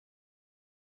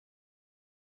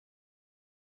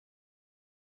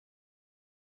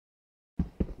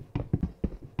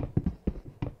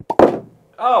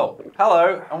Oh,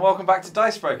 hello and welcome back to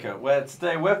Dicebreaker, where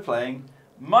today we're playing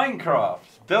Minecraft,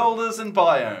 Builders and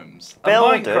Biomes. A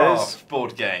Minecraft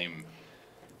board game.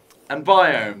 And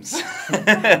Biomes.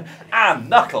 And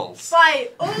Knuckles. By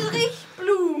Ulrich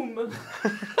Blum.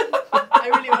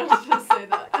 I really wanted to say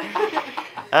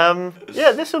that.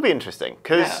 Yeah, this will be interesting,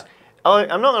 because I'm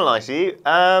not going to lie to you,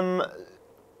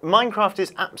 Minecraft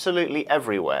is absolutely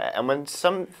everywhere, and when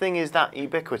something is that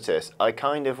ubiquitous, I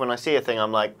kind of, when I see a thing,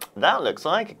 I'm like, that looks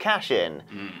like a cash-in.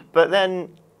 But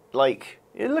then, like,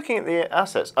 you're looking at the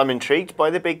assets. I'm intrigued by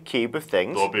the big cube of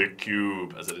things. The big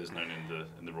cube, as it is known in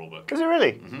the rulebook. Is it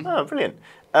really? Oh, brilliant.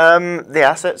 The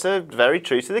assets are very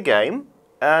true to the game,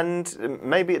 and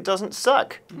maybe it doesn't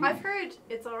suck. I've heard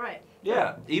it's alright.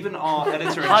 Yeah, even our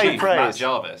editor-in-chief, praise. Matt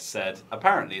Jarvis, said,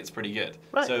 apparently it's pretty good.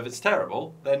 Right. So if it's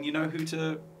terrible, then you know who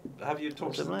to have your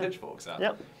torches and pitchforks at.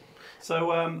 Yep.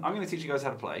 So I'm going to teach you guys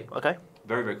how to play. Okay.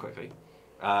 Very, very quickly.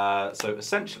 So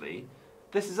essentially,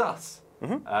 this is us.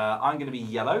 I'm going to be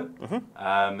yellow.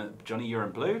 Johnny, you're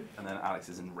in blue, and then Alex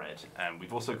is in red. And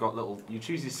we've also got little. You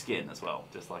choose your skin as well,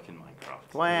 just like in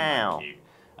Minecraft. Wow.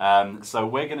 So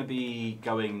we're going to be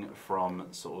going from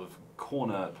sort of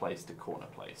corner place to corner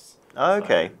place.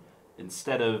 Okay. So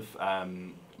instead of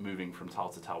moving from tile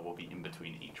to tile, we'll be in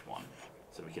between each one,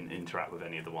 so we can interact with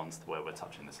any of the ones where we're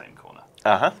touching the same corner.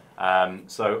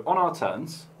 So on our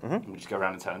turns, we just go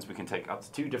around in turns. We can take up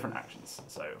to 2 different actions.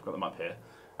 So I've got them up here.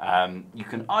 You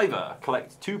can either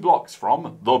collect 2 blocks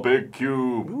from the big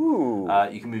cube. Ooh.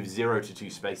 You can move 0 to 2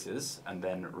 spaces and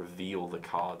then reveal the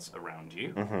cards around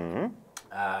you.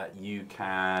 You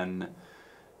can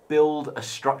build a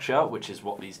structure, which is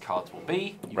what these cards will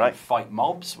be. You can fight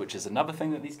mobs, which is another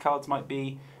thing that these cards might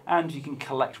be. And you can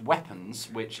collect weapons,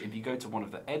 which if you go to one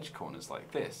of the edge corners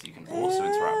like this, you can also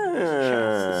interact with these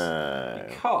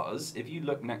chests. Because if you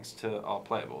look next to our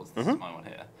player boards, this is my one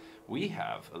here, we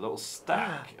have a little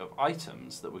stack of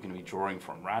items that we're going to be drawing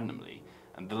from randomly.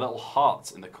 And the little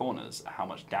hearts in the corners are how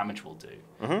much damage we'll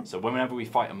do. So whenever we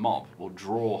fight a mob, we'll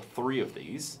draw 3 of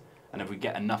these. And if we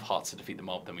get enough hearts to defeat the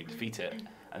mob, then we defeat it.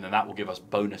 And then that will give us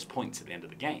bonus points at the end of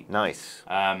the game. Nice.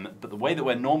 But the way that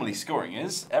we're normally scoring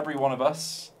is every one of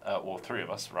us, or 3 of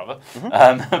us rather,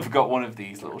 have got one of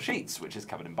these little sheets, which is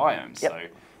covered in biomes. So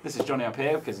this is Johnny up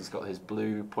here because he's got his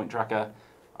blue point tracker.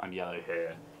 I'm yellow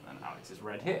here, and Alex is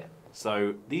red here.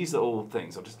 So these are all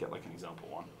things. I'll just get like an example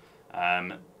one.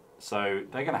 So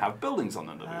they're going to have buildings on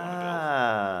them that we want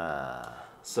to build.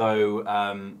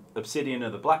 So obsidian are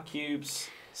the black cubes.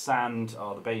 Sand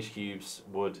are the beige cubes,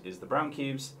 wood is the brown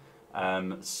cubes,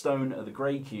 stone are the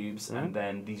grey cubes, and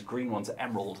then these green ones are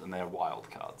emerald and they're wild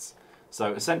cards.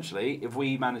 So essentially, if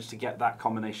we manage to get that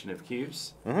combination of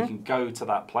cubes, we can go to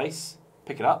that place,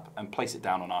 pick it up, and place it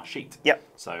down on our sheet.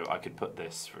 So I could put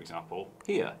this, for example,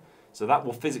 here. So that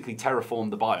will physically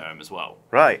terraform the biome as well.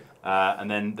 Right. And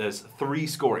then there's 3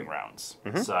 scoring rounds.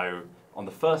 So on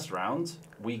the first round,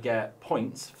 we get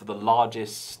points for the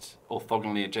largest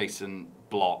orthogonally adjacent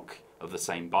block of the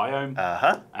same biome,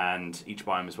 and each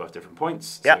biome is worth different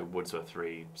points. So wood's worth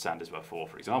 3, sand is worth 4,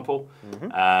 for example.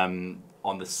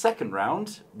 On the second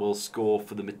round, we'll score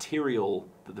for the material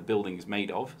that the building is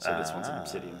made of. So this one's an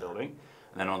obsidian building.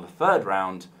 And then on the third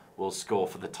round, we'll score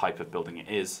for the type of building it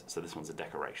is. So this one's a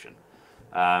decoration.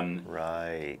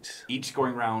 Each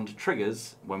scoring round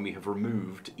triggers when we have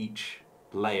removed each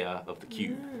layer of the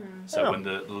cube. So when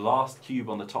the last cube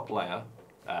on the top layer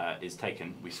is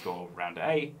taken, we score round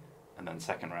A, and then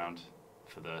second round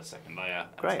for the second layer,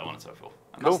 and so on and so forth.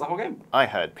 And that's the whole game. I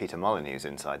heard Peter Molyneux's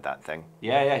inside that thing.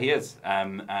 Yeah, he is.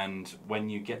 And when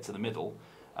you get to the middle,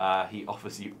 he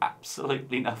offers you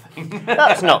absolutely nothing.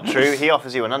 That's not true. He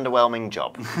offers you an underwhelming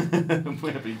job.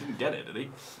 But he didn't get it, did he?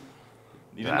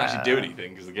 He didn't actually do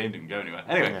anything because the game didn't go anywhere.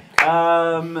 Anyway,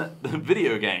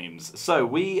 video games. So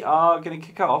we are going to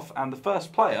kick off, and the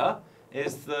first player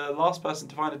is the last person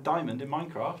to find a diamond in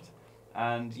Minecraft.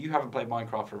 And you haven't played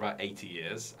Minecraft for about 80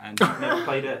 years, and you've never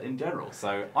played it in general.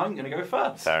 So I'm going to go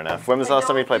first. Fair enough. When was the last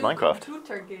time you played Minecraft?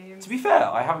 Computer games. To be fair,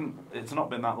 I haven't. It's not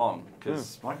been that long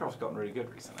because Minecraft's gotten really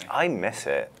good recently. I miss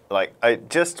it. Like,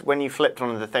 just when you flipped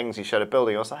one of the things, you showed a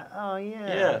building. I was like, oh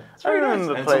yeah. It's very nice.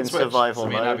 remember playing survival so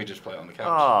me and mode. Abby just play it on the couch.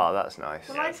 Oh, that's nice.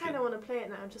 Well, I kind of want to play it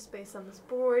now, just based on this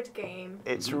board game.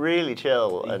 It's really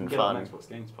chill you and can fun. get it on Xbox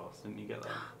Games Pass, didn't you get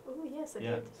that? Oh yes, I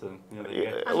did. So there you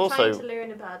go. I'm trying to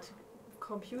learn about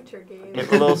computer games. It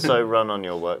will also run on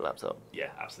your work laptop.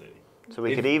 Yeah, absolutely. So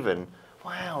we could even.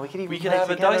 Wow, we could even. We could play have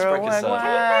a together Dicebreaker at work. server.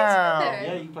 Wow. Can we play together?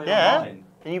 Yeah, you can play Yeah. online.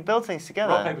 And you build things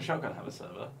together. Rock Paper Shotgun have a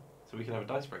server. So we could have a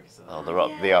Dicebreaker server. Oh,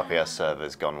 the RPS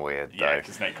server's gone weird, though. Yeah,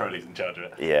 because Nate Crowley's in charge of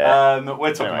it. Yeah.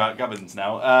 We're talking about gubbins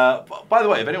now. By the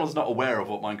way, if anyone's not aware of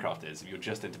what Minecraft is, if you're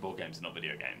just into board games and not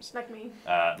video games, Like me.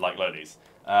 like Lolies,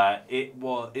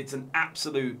 it's an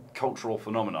absolute cultural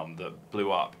phenomenon that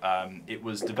blew up. It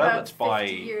was developed About by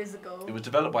 50 years ago. It was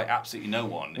developed by absolutely no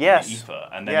one in Yes. the ether,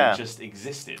 and then it just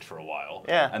existed for a while.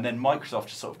 Yeah. And then Microsoft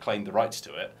just sort of claimed the rights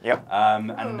to it. Yep.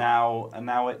 And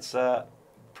now it's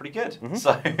pretty good.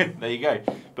 So there you go.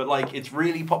 But like, it's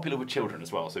really popular with children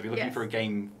as well. So if you're looking for a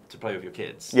game to play with your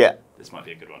kids, this might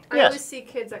be a good one. I always see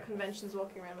kids at conventions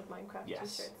walking around with Minecraft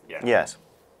t-shirts. Yes.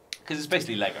 Because it's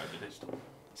basically Lego but digital.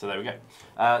 So there we go.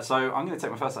 So I'm going to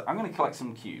take my first. I'm going to collect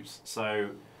some cubes.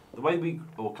 So the way we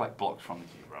collect blocks from the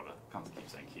cube, rather. I can't keep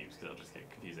saying cubes because it'll just get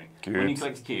confusing. Cubes. When you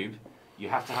collect a cube, you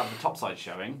have to have the top side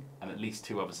showing and at least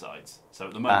 2 other sides. So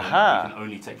at the moment, you can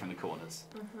only take from the corners.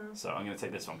 So I'm going to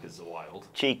take this one because it's a wild.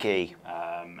 Cheeky.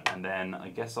 And then I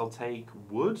guess I'll take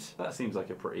wood. That seems like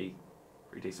a pretty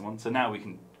decent one. So now we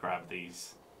can grab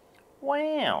these.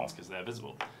 Wow. Because they're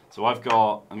visible. So I'm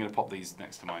going to pop these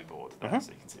next to my board there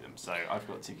so you can see them. So I've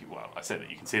got 2 cubes. Well, I say that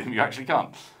you can see them, you actually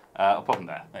can't. I'll pop them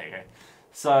there. There you go.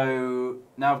 So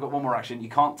now I've got one more action. You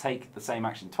can't take the same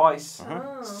action twice.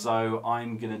 So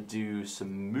I'm going to do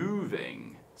some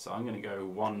moving. So I'm going to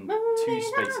go 2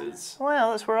 spaces.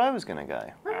 Well, that's where I was going to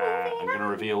go. I'm going to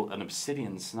reveal an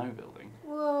obsidian snow building.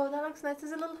 Whoa, that looks nice.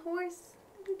 There's a little horse.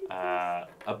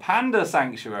 A panda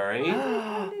sanctuary.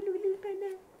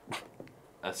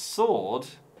 A sword.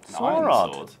 An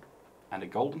iron sword. And a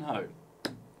golden hoe.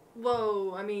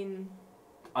 Whoa, I mean...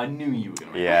 I knew you were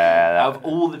going to make that. Out of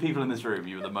all the people in this room,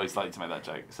 you were the most likely to make that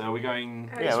joke. So are we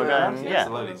going... Yeah, we're going... Yeah.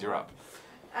 So Lolies, you're up.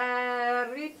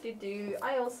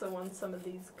 I also want some of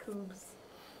these cubes.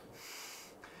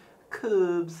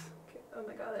 Cubes. Oh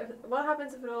my god, what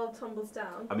happens if it all tumbles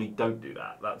down? I mean, don't do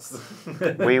that. That's...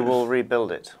 We will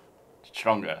rebuild it.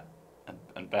 Stronger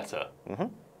and better.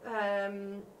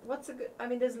 What's a good... I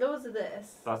mean, there's loads of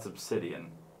this. That's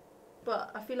obsidian.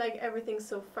 But I feel like everything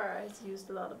so far has used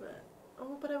a lot of it.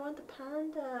 Oh, but I want the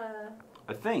panda.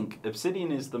 I think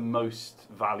obsidian is the most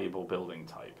valuable building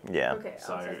type. Yeah. Okay,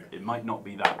 So I'll take it. it might not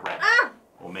be that rare. Ah!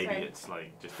 Or maybe Sorry. it's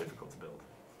like just difficult to build.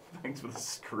 Thanks for the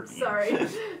scream. Sorry. And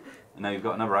now you've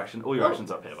got another action. All your actions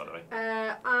up here, by the way.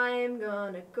 I'm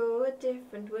gonna go a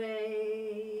different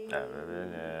way.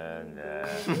 I'm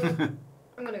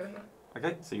gonna go here.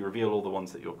 Okay, so you reveal all the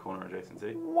ones that you're corner adjacent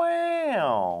to.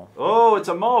 Wow. Oh, it's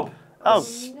a mob. Oh, a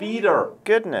speeder.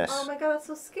 Goodness. Oh my god, that's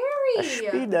so scary. A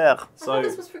speeder. I thought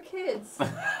this was for kids.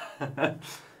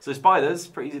 So spiders,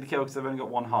 pretty easy to kill because they've only got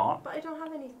 1 heart. But I don't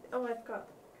have any... Oh, I've got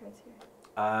cards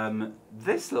here.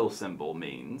 This little symbol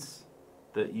means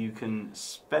that you can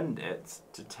spend it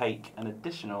to take an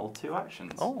additional 2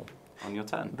 actions on your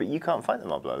turn. But you can't fight the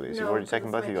mob, Lolies. You've already taken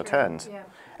both of your turn. turns. Yeah.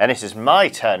 And it is my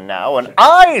turn now, and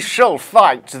I shall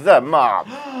fight the mob.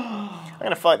 I'm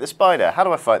going to fight the spider. How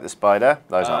do I fight the spider?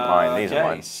 Those aren't mine. These are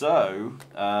mine. So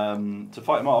to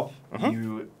fight a mob,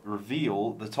 you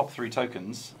reveal the top 3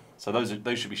 tokens. So those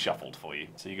should be shuffled for you.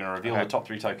 So you're going to reveal the top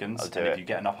 3 tokens, and if you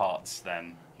get enough hearts,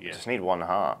 then you get. Just need 1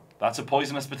 heart. That's a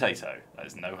poisonous potato. That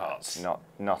is no hearts.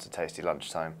 Not a tasty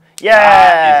lunchtime. Yeah.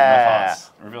 That is enough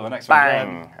hearts. Reveal the next one.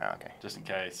 Bang. Oh, okay. Just in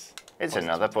case. It's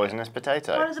another poisonous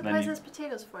potato. What are the poisonous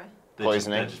potatoes for?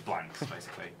 Poisoning. They're just blanks,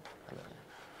 basically.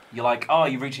 You're like, oh,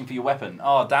 you're reaching for your weapon.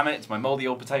 Oh, damn it, it's my mouldy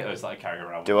old potatoes that I carry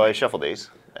around. Do I shuffle these?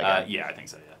 Yeah, I think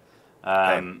so,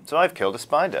 yeah. Okay. So I've killed a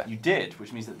spider. You did,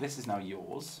 which means that this is now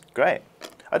yours. Great.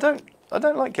 I don't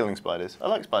like killing spiders. I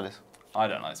like spiders. I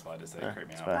don't like spiders, they creep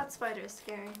me out. fair. That spider is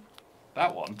scary.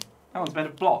 That one's made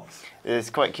of blocks. It's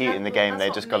quite cute in the game. They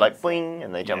just go like boing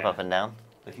and they jump up and down.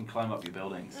 They can climb up your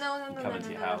buildings. No. Come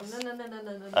into your house. No.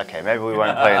 Okay, maybe we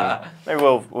won't play in. Maybe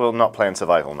we'll not play in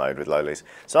survival mode with Lolies.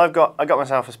 So I got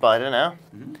myself a spider now,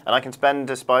 and I can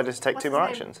spend a spider to take What's 2 more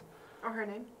his name? actions. Or her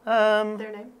name?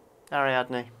 Their name?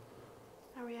 Ariadne.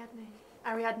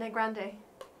 Ariadne Grande.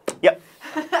 Yep.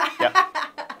 Yep.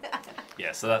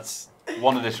 Yeah, so that's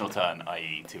 1 additional turn,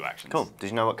 i.e. 2 actions. Cool. Did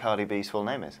you know what Cardi B's full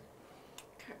name is?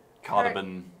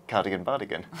 Cardigan. Cardigan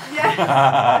Bardigan.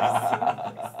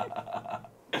 Yeah.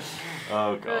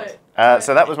 Oh, God. Right.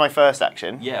 So that was my first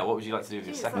action. Yeah, what would you like to do with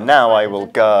your second? Now I will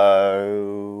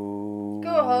go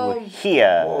home.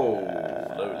 here.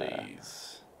 Whoa,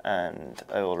 Lolies. And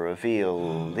I will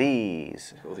reveal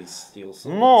these. All these steel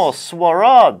swords. More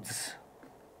swarods.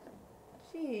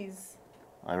 Jeez.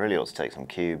 I really ought to take some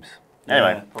cubes.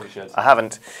 Anyway, Yeah, probably should. I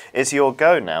haven't. It's your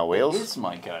go now, Wheels. It is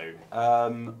my go.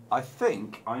 I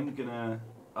think I'm gonna.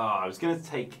 I was gonna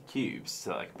take cubes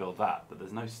so that I could build that, but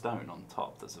there's no stone on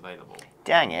top that's available,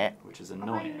 Dang it. which is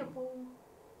annoying.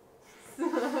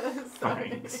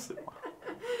 Thanks.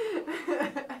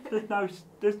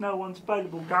 There's no one's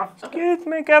available, Gav. Excuse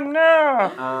me, Governor.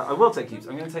 I will take cubes.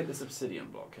 I'm going to take this obsidian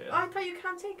block here. I thought you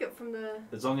can't take it from the.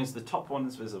 As long as the top one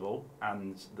is visible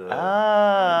and the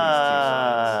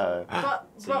Ah. at least 2 sides. But,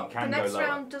 So you the can go next lower.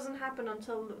 round doesn't happen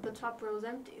until the top row is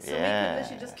empty. So we can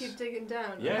literally just keep digging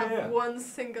down Yeah, and have yeah. one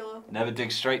single. Never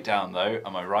dig straight down though,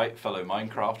 am I right, fellow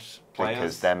Minecraft players?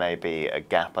 Because there may be a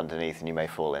gap underneath and you may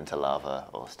fall into lava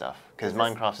or stuff. Because Is this-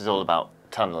 Minecraft is all about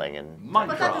tunneling and... Minecraft.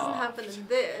 But that doesn't happen in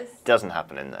this. Doesn't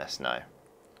happen in this, no.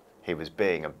 He was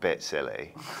being a bit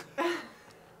silly.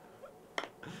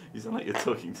 You sound like you're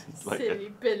talking to like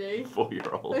Silly Billy. a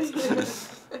 4-year-old.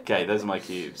 Okay, those are my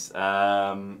cubes.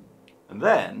 And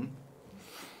then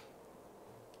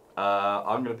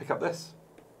I'm going to pick up this.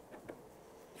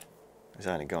 He's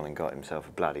only gone and got himself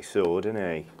a bloody sword,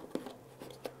 didn't he?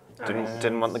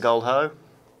 Didn't want the gold hoe?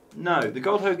 No, the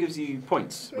gold hoe gives you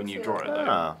points when you draw it though.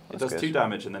 Ah, It that's does good. 2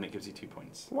 damage and then it gives you 2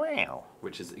 points, Wow.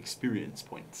 which is experience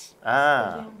points.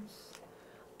 Ah.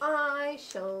 I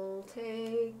shall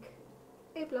take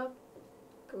a block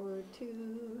or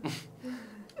 2.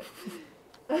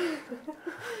 I'm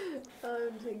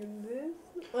taking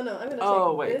this. Oh no, I'm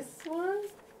gonna take this one.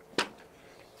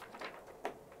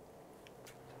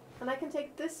 And I can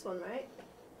take this one, right?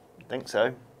 I think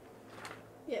so.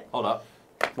 Yeah. Hold up.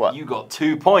 What? You got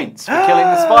 2 points for killing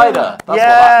the spider. That's what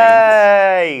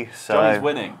that Yay! means. Johnny's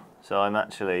winning. So I'm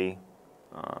actually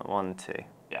 1, 2.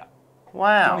 Yeah.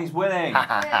 Wow. Johnny's winning. Yay.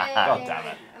 God damn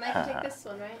it. And I can take this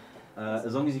one, right?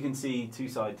 As long as you can see 2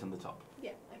 sides on the top.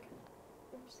 Yeah, I can.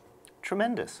 Oops.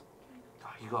 Tremendous. Oh,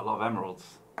 you got a lot of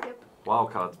emeralds. Yep.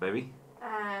 Wild cards, baby.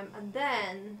 And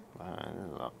then.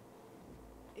 There's a lot.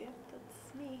 Yep,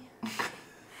 that's me.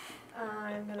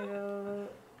 I'm gonna go.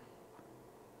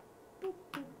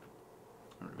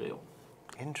 Reveal.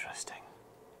 Interesting.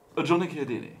 A Johnny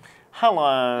Chiodini.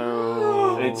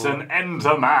 Hello. It's an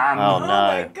Enderman. Oh, no. Oh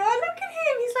my god, look at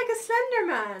him! He's like a Slender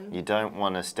Man. You don't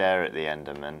want to stare at the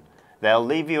Enderman. They'll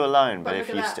leave you alone, but But if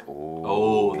look you... at that.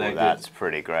 Oh, they're good. That's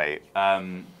pretty great.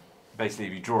 Basically,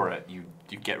 if you draw it, you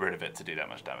get rid of it to do that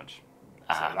much damage.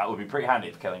 Ah. So that would be pretty handy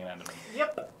for killing an Enderman.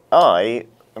 Yep. I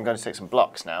am going to take some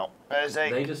blocks now. There's a...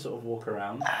 They just sort of walk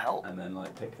around Ow. and then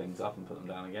like pick things up and put them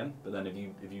down again. But then if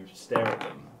you stare at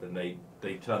them, then they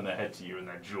turn their head to you and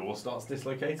their jaw starts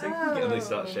dislocating and they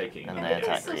start shaking. And And they it's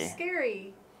attack so you.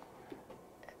 scary.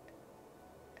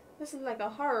 This is like a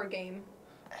horror game.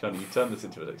 Johnny, you turned this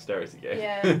into a dexterity game.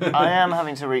 Yeah. I am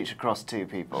having to reach across 2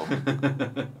 people.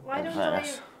 Why don't I?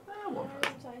 Yes. Why don't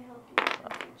I help you in the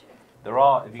future? There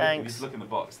are, if you Thanks. just look in the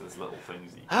box, there's little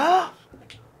things that you can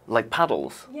Like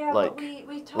paddles. Yeah, like, but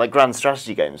we talked. like grand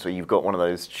strategy games where you've got one of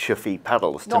those chuffy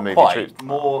paddles to Not move quite. your troops.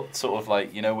 More sort of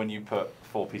like, you know, when you put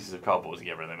 4 pieces of cardboard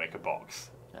together and they make a box.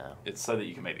 Yeah. It's so that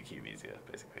you can make the cube easier,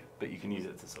 basically. But you can use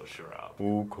it to sort of shore it up.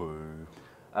 Okay.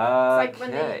 It's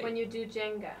like when you do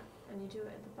Jenga and you do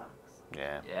it in the box.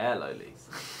 Yeah. Yeah, Lolies.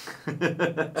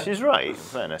 She's right, in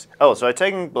fairness. Oh, so I've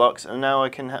taken blocks and now I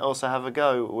can also have a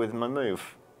go with my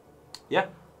move Yeah.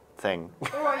 thing. Or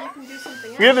you can do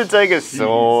something else. I'm going to take a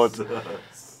sword.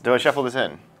 Jesus. Do I shuffle this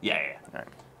in? Yeah, yeah.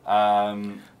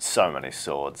 Right. So many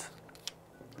swords.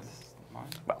 Is this mine?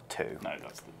 Well, 2. No,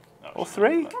 that's the... No, Or shit.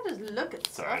 3? You can't just look at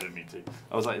Sorry, I stuff. didn't mean to.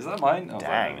 I was like, is that mine? I was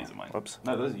like, Dang. no, these are mine. Whoops.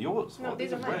 No, those are yours. No, What?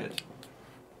 these are mine. red.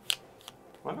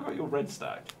 Why have I got your red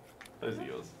stack? Those are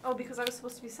yours. Oh, because I was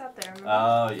supposed to be sat there. Remember?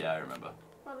 Oh, yeah, I remember.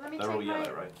 Well, let me They're take all my...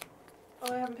 yellow, right?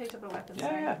 Oh, I haven't picked up a weapon. Yeah,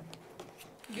 sorry. yeah.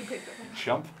 You picked up one.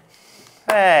 Chump.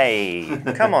 Hey,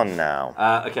 come on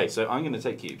now. Okay, so I'm going to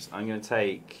take cubes. I'm going to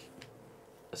take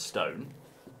a stone.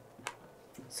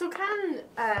 So can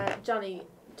Johnny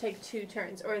take 2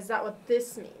 turns, or is that what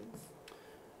this means?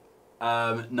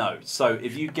 No. So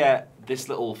if you get this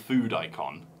little food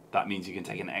icon, that means you can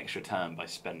take an extra turn by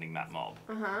spending that mob.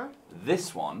 Uh-huh.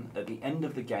 This one, at the end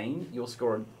of the game, you'll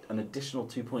score an additional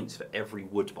 2 points for every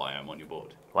wood biome on your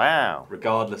board, Wow.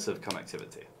 regardless of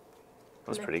connectivity.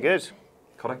 That's pretty good.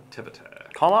 Connectivity.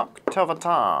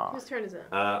 Connectivity. Whose turn is it?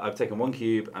 I've taken 1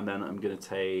 cube, and then I'm going to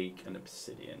take an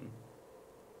obsidian.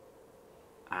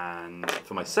 And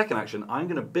for my second action, I'm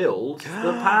going to build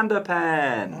the panda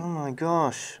pen. Oh my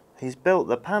gosh. He's built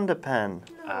the panda pen.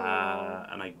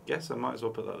 And I guess I might as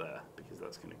well put that there, because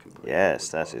that's going to complete. Yes,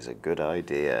 that is a good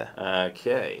idea.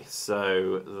 Okay,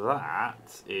 so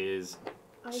that is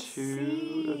I 2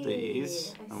 see. of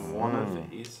these I and see. 1 of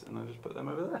these, and I just put them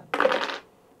over there.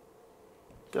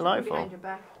 Delightful. Behind your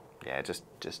back. Yeah, just,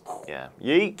 yeah.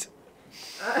 Yeet.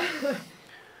 I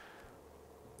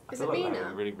Is feel it me like we're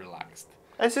now? really relaxed.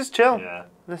 It's just chill. Yeah,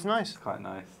 That's nice. it's quite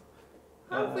nice.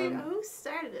 Oh, wait, who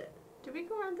started it? Do we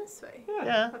go around this way?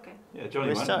 Yeah. Okay. Yeah, Johnny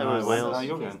We went. started Now with wheels.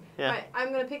 you're going. Yeah. Right,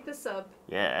 I'm gonna pick this up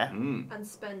Yeah. and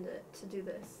spend it to do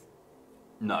this.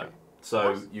 No.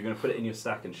 So What? you're going to put it in your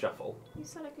stack and shuffle. You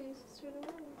said I could use it straight away.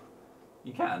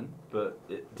 You can, but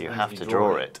it You depends have if to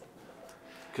draw it.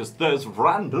 Because there's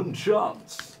random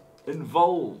chance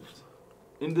involved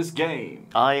in this game.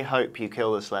 I hope you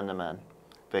kill the Slender Man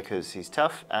because he's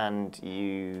tough and Deserve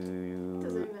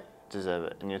you it. deserve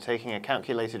it. And you're taking a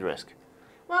calculated risk.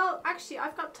 Well, actually,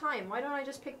 I've got time. Why don't I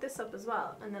just pick this up as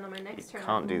well, and then on my You next turn. I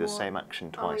can't have do the more- same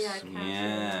action Oh twice. yeah, I can't.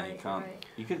 Yeah, you Right, can't. right.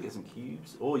 You could get some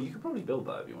cubes, or you could probably build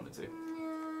that if you wanted to.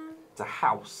 Yeah. It's a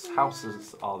house.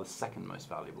 Houses are the second most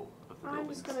valuable of the I'm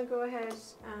buildings. just gonna go ahead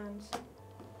and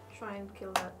try and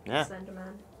kill that Yeah. Slender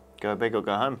Man. Go big or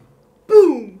go home.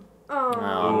 Boom! Oh,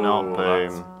 No, not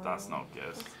boom. That's not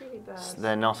good. That's really bad.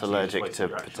 They're not So you just allergic wasted to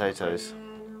your action, potatoes. Yeah,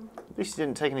 no. At least you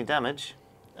didn't take any damage.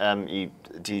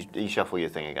 You shuffle your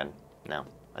thing again now,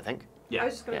 I think. Yeah. I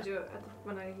was just gonna Yeah. do it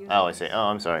when I use Oh, I it. see. Oh,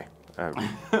 I'm sorry. Oh.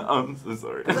 I'm so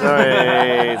sorry. sorry,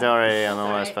 I'm the Sorry.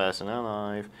 worst person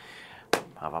alive.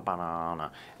 Have a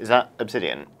banana. Is that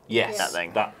obsidian? Yes. That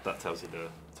thing. That tells you the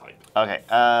type. Okay.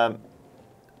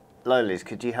 Lolies,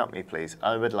 could you help me, please?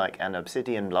 I would like an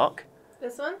obsidian block.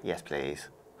 This one? Yes, please.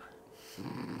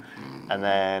 And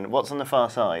then, what's on the far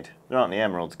side? There aren't any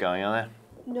emeralds going, are there?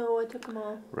 No, I took them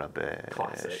all. Rubbish.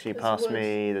 Classic. She It's passed wood.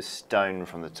 me the stone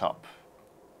from the top.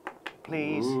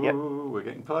 Please. Yep. Ooh, we're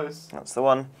getting close. That's the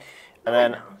one. And I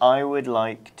then know. I would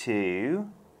like to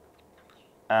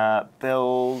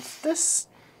build this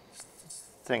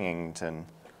thingington.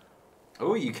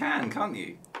 Oh, you can't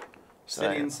you? So-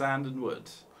 Obsidian, sand, and wood.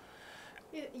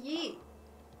 Yeet.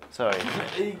 Sorry.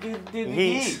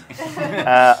 Yeet.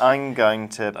 I'm going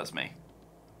to... That's me.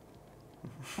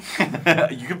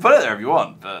 You can put it there if you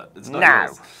want, but it's not No.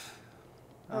 yours.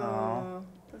 Oh,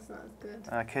 that's not as good.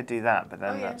 I could do that, but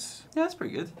then Oh, yeah. that's... Yeah, that's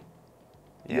pretty good.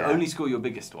 You Yeah. only score your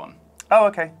biggest one. Oh,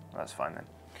 okay. That's fine then.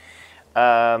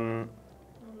 Oh,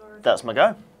 Lord. That's my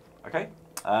go. Okay.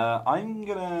 I'm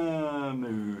gonna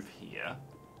move here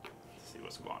to see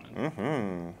what's going on.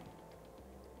 Mm-hmm.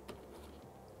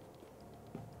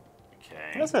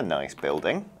 Okay. That's a nice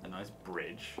building. A nice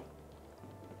bridge.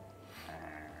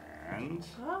 And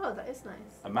Oh, that is nice.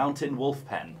 a mountain wolf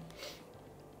pen.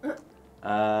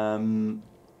 I don't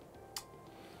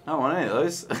want any of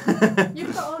those.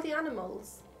 You've got all the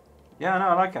animals. Yeah, no,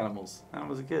 I like animals.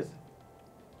 Animals are good.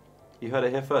 You heard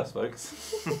it here first, folks.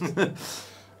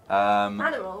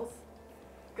 Animals?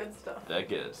 Good stuff. They're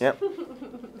good. Yep.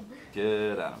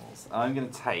 Good animals. I'm going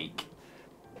to take...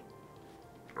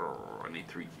 Oh, I need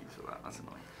 3 cubes for that. That's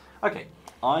annoying. Okay.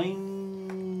 I'm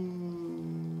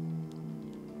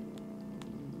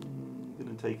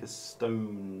going to take a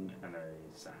stone and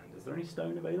a sand. Is there any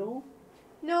stone available?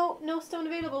 No, no stone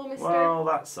available, mister. Well,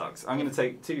 that sucks. I'm going to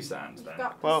take 2 sands You've then.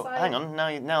 got the Well, side- hang on.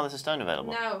 Now there's a stone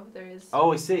available. Now there is.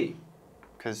 Oh, I see.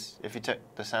 Because if you took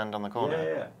the sand on the corner...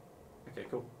 Yeah. Okay,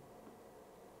 cool.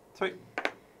 Sweet.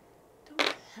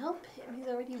 Don't help him. He's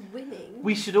already winning.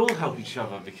 We should all help each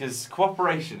other because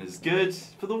cooperation is good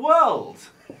for the world.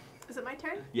 Is it my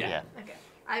turn? Yeah. Okay.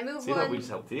 I move See one. that we just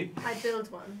helped you. I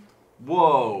build one.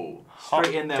 Whoa! Hot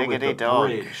Straight in there with the diggity dog.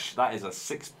 bridge. That is a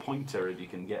 6-pointer if you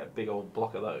can get a big old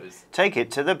block of those. Take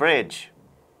it to the bridge.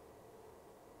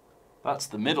 That's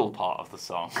the middle part of the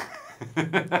song. Take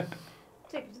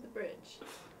it to the bridge.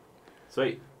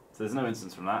 Sweet. So there's no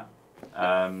instance from that.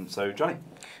 So Johnny.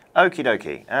 Okie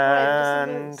dokie. Right, just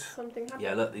in And... case something happens.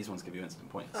 Yeah, look, these ones give you instant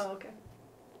points. Oh, okay.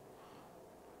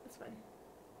 That's fine.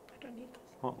 I don't need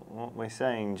those. What we're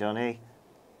saying, Johnny?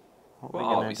 What What we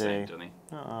are gonna we do? saying, Johnny?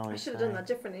 What are we I should have done that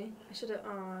differently. I should have.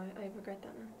 Oh, I regret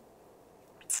that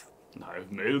now.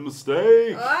 I've made a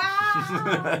mistake.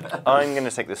 Ah! I'm going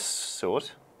to take this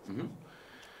sword. Mhm.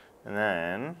 And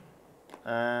then...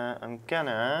 I'm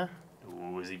gonna...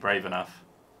 Ooh, is he brave enough?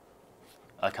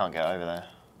 I can't get over there.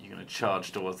 You're going to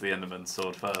charge towards the Enderman's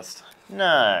sword first.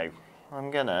 No.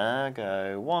 I'm gonna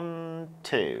go 1,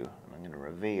 2. And I'm gonna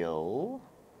reveal...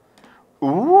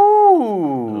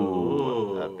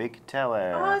 Ooh! A big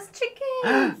tower. Oh, it's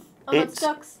chickens! Oh, no, it's It's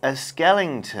ducks. a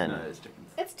skeleton. No, it's chickens.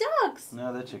 It's ducks!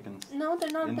 No, they're chickens. No,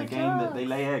 they're not. In the they're game, ducks. they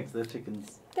lay eggs. They're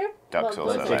chickens. They're Ducks well,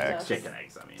 also both lay ducks. eggs. Chicken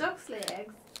eggs, I mean. Ducks lay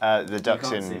eggs. The ducks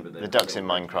can't see, but in they've ducks got in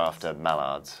little red Minecraft bits. are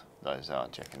mallards. Those are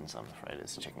chickens, I'm afraid.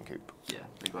 It's a chicken coop. Yeah,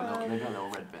 they've got little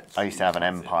red bits. I used to have an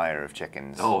empire of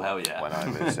chickens. Oh, hell yeah. When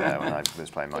I was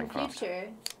playing In Minecraft. future,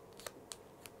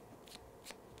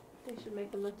 they should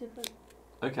make them look different.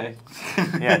 Okay.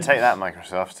 Yeah, take that,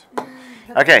 Microsoft.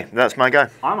 Okay, that's my go.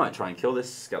 I might try and kill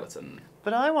this skeleton.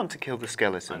 But I want to kill the I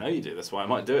skeleton. know you do, that's why I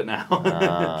might do it now.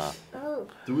 Ah. Oh,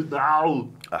 Do it now.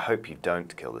 I hope you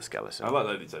don't kill the skeleton. I like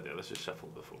Lolies' idea. Let's just shuffle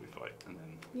before we fight, and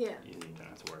then you don't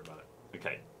have to worry about it.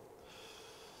 Okay.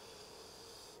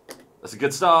 That's a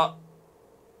good start.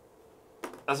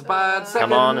 That's a bad second.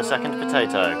 Come on, a second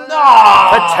potato.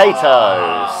 Ah!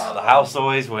 Potatoes! The house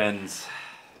always wins.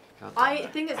 I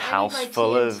think it's House I need my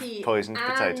full of TNT poisoned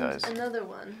and potatoes. Another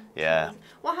one. Yeah.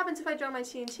 What happens if I draw my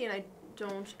TNT and I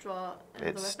don't draw another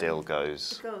It weapon? still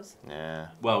goes. It goes. Yeah.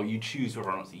 Well, you choose whether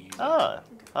or not to use it. Oh.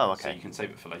 Oh, So okay. you can save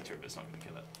it for later if it's not going to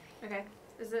kill it. Okay.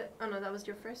 Is it? Oh no, that was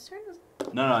your first turn. Was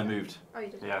it? No, I moved. Oh, you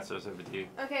did. Yeah, so it's over to you.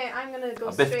 Okay, I'm gonna go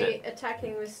I biffed straight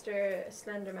attacking Mr.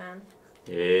 Slenderman.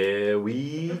 Here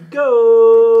we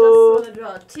go. Just wanna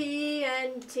draw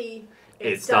TNT.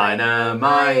 It's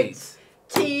dynamite.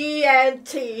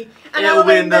 TNT. And It'll I'll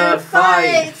win the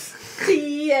fight.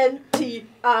 TNT.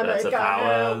 I'm That's a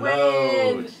power gonna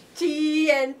win. load.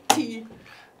 TNT.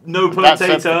 No That's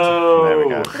potato. There we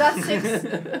go. So that's 6.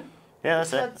 Yeah,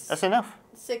 that's it. That's enough.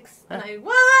 6. Yeah. And I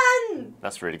won!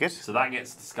 That's really good. So that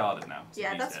gets discarded now. So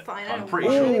Yeah, use that's it. fine. I I'm don't pretty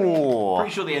want sure. it anyway. Ooh.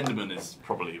 Pretty sure the Enderman is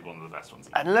probably one of the best ones.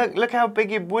 And look how big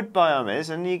your wood biome is,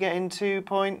 and you're getting 2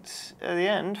 points at the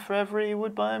end for every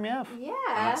wood biome you have. And Yeah.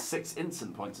 that's 6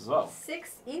 instant points as well.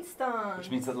 6 instant. Which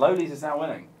means that Lolies is now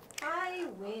winning. I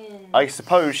win. I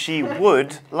suppose she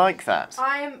would like that.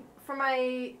 For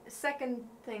my second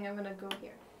thing, I'm gonna go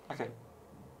here. Okay.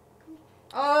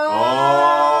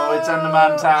 Oh! Oh, it's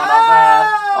Enderman Town up there.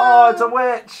 Oh, it's a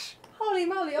witch. Holy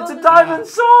moly! It's a diamond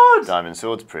sword. Diamond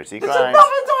sword's pretty It's great.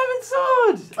 another diamond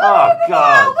sword. Oh,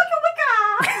 God. Oh my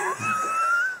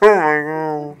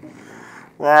god.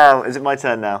 Wow, is it my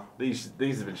turn now? These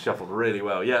have been shuffled really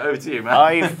well. Yeah, over to you, man.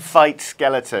 I fight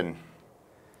skeleton.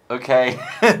 Okay.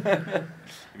 Have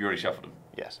you already shuffled them?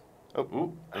 Yes. Oh,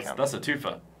 Ooh, hang on. that's a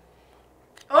twofer.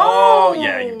 Oh!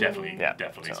 Yeah, you definitely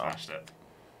so- smashed it.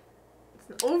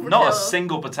 It's an overkill. Not a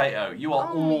single potato. You are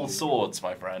Oh. all swords,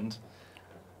 my friend.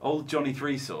 Old Johnny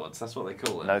 3 swords. That's what they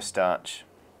call it. No starch.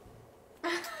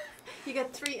 You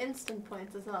get 3 instant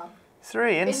points as well.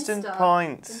 3 instant Insta.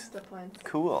 points. Insta points.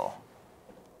 Cool.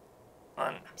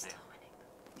 I'm still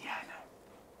winning. Yeah, I know.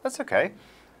 That's okay.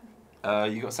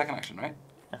 You got a second action, right?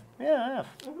 Yeah, I have.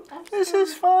 I'm This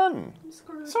is fun.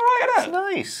 scoring. It's alright, It's isn't it?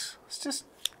 nice. It's just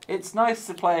It's nice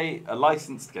to play a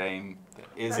licensed game that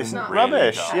isn't not really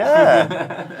rubbish. dull.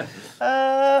 Yeah.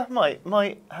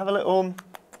 Might have a little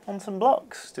on some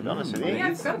blocks. To be honest with you, Yeah,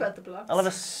 I forgot about the blocks. I'll have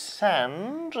a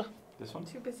sand. This one?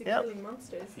 Too busy Yep. killing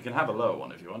monsters. You can have a lower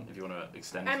one if you want to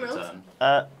extend the Emerald. turn.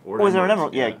 Oh, is there an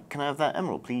emerald? Yeah. Can I have that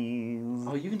emerald, please?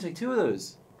 Oh, you can take 2 of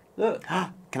those. Look.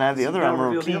 Can I have the So other you can't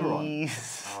emerald, reveal the other one?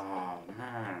 please? Oh,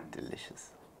 man. Delicious.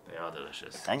 They are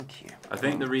delicious. Thank you. I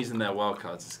think the reason they're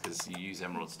wildcards is because you use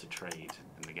emeralds to trade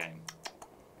in the game.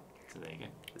 So there you go.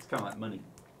 It's kind of like money.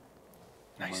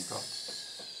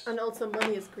 Nice. And also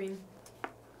money is green.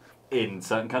 In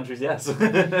certain countries, yes.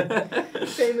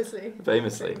 Famously.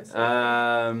 Famously.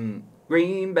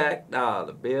 Greenback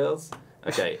dollar bills.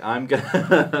 Okay, I'm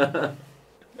gonna.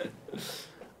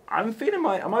 I'm feeling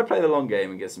I might play the long game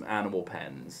and get some animal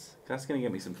pens. That's gonna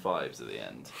get me some 5s at the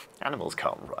end. Animals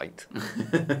can't write.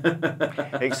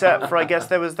 Except for, I guess,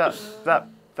 there was that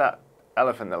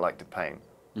elephant that liked to paint.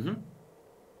 Mhm.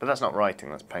 But that's not writing,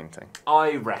 that's painting.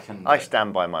 I reckon. I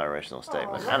stand by my original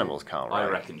statement. Oh. Animals can't write. I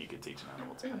reckon you could teach an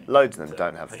animal to paint. Loads of them To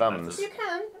don't have paint thumbs. You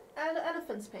can.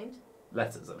 Elephants paint.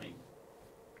 Letters, I mean.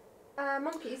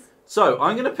 Monkeys. So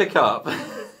I'm gonna pick up.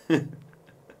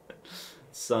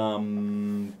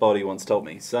 Somebody once told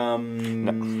me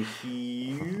some.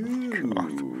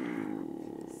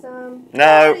 Some.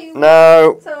 No, Somebody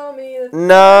no, told me that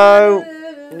no,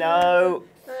 no,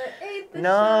 I ate the no.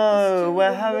 sharpest We're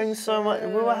tool having in so much. We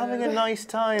were having a nice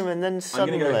time, and then I'm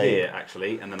suddenly. gonna go here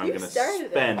actually, and then I'm You gonna started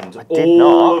it. spend I did all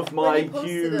not. of my when you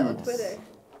posted it on cubes. Twitter.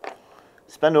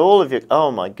 Spend all of your. Oh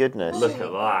my goodness. Look at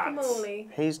Holy that.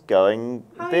 guacamole. He's going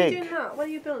How are you big. doing that? What are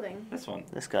you building? This one.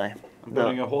 This guy. I'm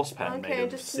building a horse pen Okay, made of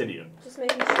just- obsidian. Just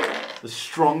making sure. The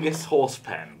strongest horse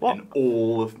pen What? in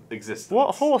all of existence.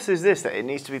 What horse is this that it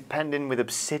needs to be penned in with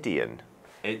obsidian?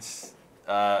 It's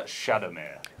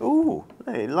Shadowmere. Ooh,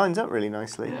 it lines up really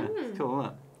nicely. Yeah, it's cool,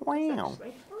 isn't it? Wow.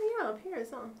 Actually. Oh yeah, up here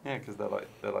as well. Yeah, because they're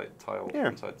like tiled Yeah.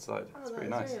 from side to side. Oh, It's that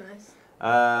pretty is nice. really nice.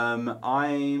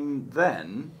 I'm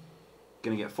then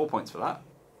gonna get 4 points for that,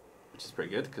 which is pretty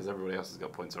good because everybody else has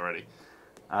got points already,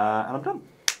 and I'm done.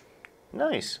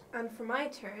 Nice. And for my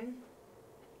turn,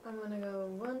 I'm gonna go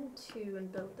 1, 2,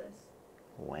 and build this.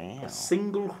 Wow. A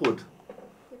single wood.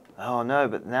 Oh no,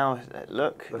 but now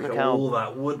look Look look at how all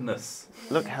that woodness.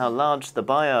 look how large the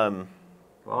biome.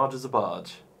 Large as a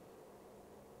barge.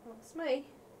 That's me.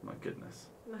 My goodness.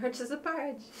 Large as a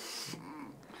barge.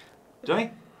 Johnny?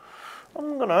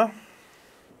 I'm gonna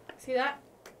See that?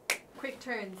 Quick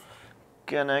turns.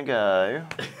 Gonna go.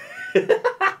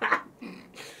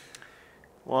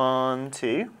 1,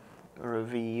 2.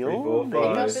 Reveal. 3, 4, Pick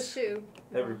up 5. the shoe.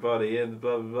 Everybody in the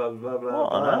blah blah blah blah.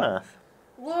 What on earth?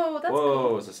 Whoa, that's Whoa,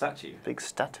 cool. it's a statue. Big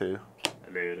statue.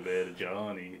 A little bit of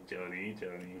Johnny. A little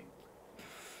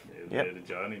bit of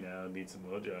Johnny now. Need some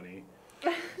more Johnny.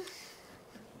 Little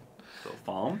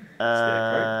farm.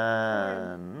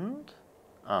 And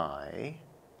I.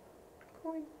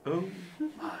 Oh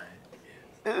my.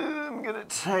 I'm gonna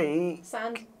take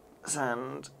Sand.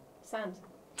 sand Sand.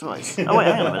 twice. Oh wait,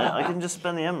 hang on a minute. I can just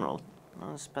spend the emerald.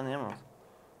 I'll just spend the emerald.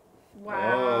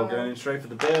 Wow. Oh, going straight for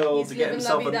the bill He's to get living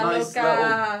himself la a vida nice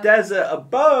loca. little desert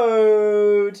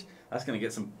abode. That's going to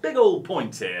get some big old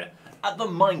points here at the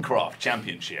Minecraft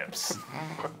Championships.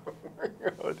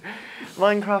 God.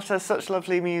 Minecraft has such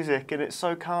lovely music and it's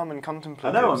so calm and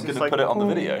contemplative. I know, I'm It's going to like, put it on the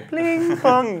video. Bling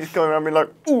bong, just going around being like,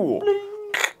 ooh.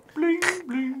 Bling,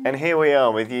 bling. And here we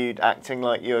are with you acting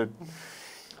like you're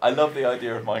I love the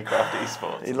idea of Minecraft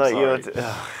esports. I'm like sorry.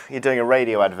 you're doing a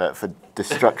radio advert for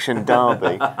Destruction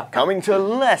Derby. Coming to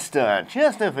Leicester,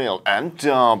 Chesterfield, and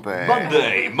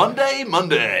Derby.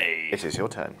 Monday. It is your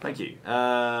turn. Thank you.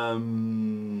 A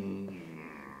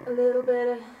little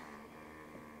bit of...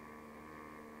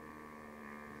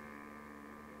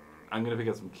 I'm going to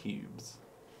pick up some cubes.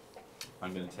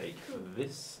 I'm going to take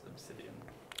this obsidian.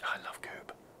 I love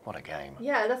Cube. What a game.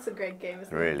 Yeah, that's a great game,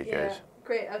 isn't Really it? Yeah, good.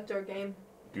 great outdoor game.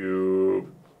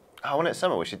 Cube. Oh, when it's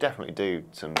summer, we should definitely do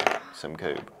some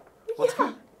Cube. What's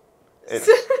Yeah.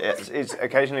 It's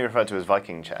occasionally referred to as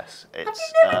Viking chess. Have It's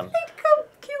you never played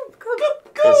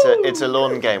Cube? it's a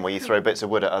lawn game where you throw bits of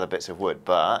wood at other bits of wood,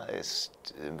 but it's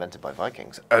invented by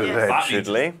Vikings.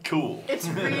 Allegedly. Cool. It's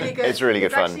really good. It's really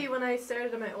good fun. Actually, when I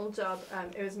started at my old job,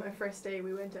 it was my first day.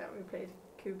 We went out and we played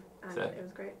Cube, and Sick. it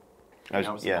was great.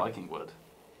 That was Viking wood.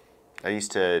 I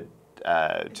used to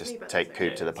just me, but take that's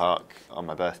Cube it. to the park on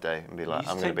my birthday and be like,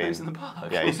 I'm going to be in the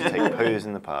park. Yeah, I used to take poos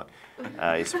in the park.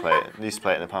 I used to play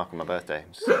it in the park on my birthday.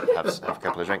 Just have a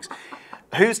couple of drinks.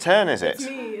 Whose turn is it? It's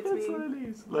me. It's me.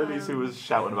 Lolies. Lolies, who was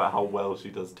shouting about how well she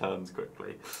does turns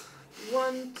quickly.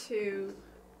 1, 2.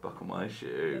 Buckle my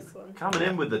shoe. This one. Coming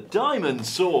in with the diamond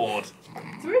sword.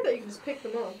 It's weird that you can just pick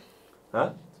them up.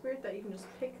 Huh? It's weird that you can just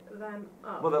pick them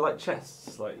up. Well, they're like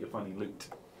chests, like you're finding loot.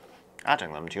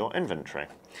 Adding them to your inventory.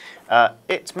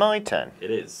 It's my turn. It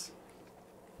is.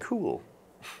 Cool.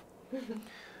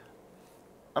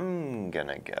 I'm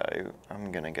gonna go.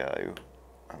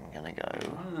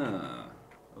 Ah,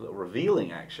 a little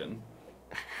revealing action.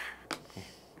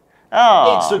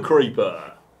 Ah! It's a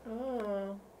creeper.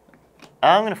 Oh.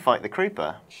 I'm gonna fight the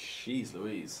creeper. Jeez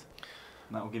Louise.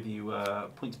 And that will give you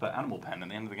points per animal pen at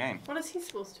the end of the game. What is he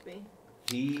supposed to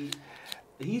be?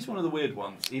 He's one of the weird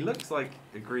ones. He looks like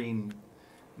a green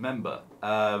member,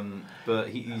 but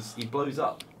he blows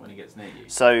up when he gets near you.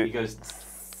 So he goes.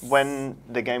 when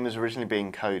the game was originally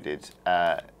being coded,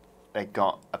 they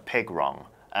got a pig wrong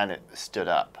and it stood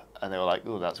up. And they were like,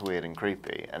 "Oh, that's weird and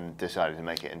creepy," and decided to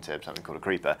make it into something called a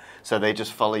creeper. So they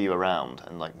just follow you around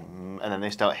and and then they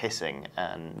start hissing.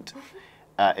 And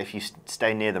if you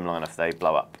stay near them long enough, they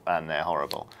blow up and they're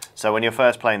horrible. So when you're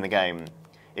first playing the game,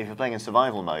 if you're playing in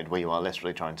survival mode, where you are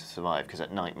literally trying to survive, because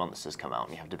at night monsters come out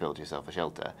and you have to build yourself a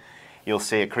shelter, you'll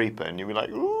see a creeper and you'll be like,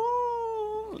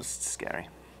 "Ooh, it's scary."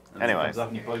 And Anyway, he comes up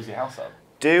and he blows your house up.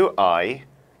 do I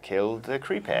kill the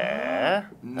creeper?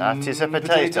 That is a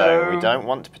potato. Potato. We don't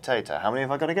want potato. How many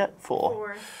have I got to get?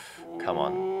 4. 4. Come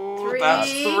on. Ooh, 3.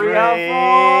 That's 3 3. out of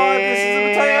 4. This is a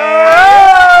potato.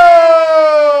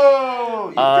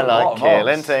 I like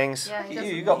killing things. Yeah, he You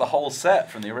doesn't got the whole set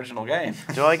from the original game.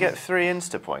 Do I get 3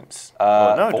 Insta points?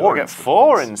 Uh, no, do 4 I get Insta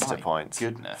 4 points. Insta My points?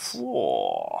 goodness.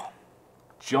 4.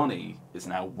 Johnny is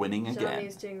now winning again.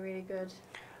 Johnny's doing really good.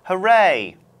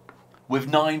 Hooray! With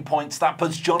 9 points, that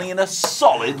puts Johnny in a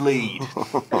solid lead.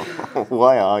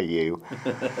 Why are you?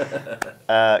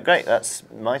 Great, that's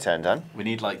my turn done. We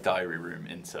need like diary room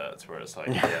inserts where it's like,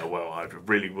 yeah, well, I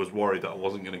really was worried that I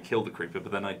wasn't going to kill the creeper,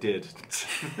 but then I did.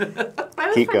 I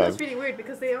always Keep find going. that's really weird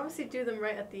because they obviously do them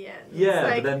right at the end. It's Yeah,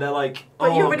 like, but then they're like, but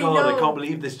you oh already god, I know. can't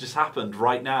believe this just happened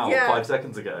right now, Yeah. 5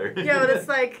 seconds ago. yeah, but it's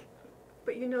like,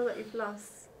 but you know that you've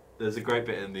lost. There's a great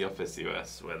bit in The Office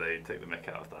US where they take the mick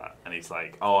out of that, and he's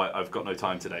like, oh, I've got no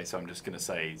time today, so I'm just going to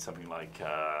say something like,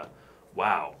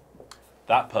 wow,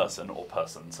 that person or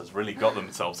persons has really got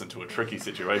themselves into a tricky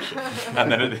situation.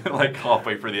 And then like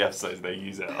halfway through the episodes, they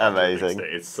use it. Amazing.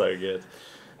 It's so good.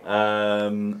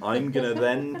 I'm going to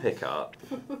then pick up...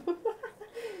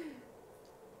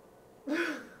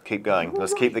 keep going.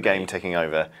 Let's keep the game ticking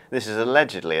over. This is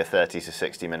allegedly a 30 to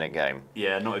 60 minute game.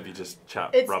 Yeah, not if you just chat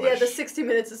It's rubbish. yeah, the 60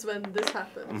 minutes is when this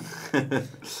happens.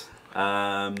 Yeah,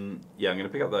 I'm going to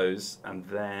pick up those, and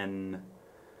then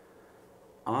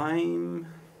I'm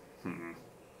going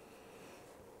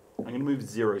to move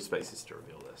 0 spaces to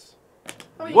reveal this.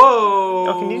 Oh, Whoa!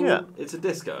 Oh, can you do that? It's a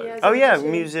disco. Yeah, Oh yeah, 0 to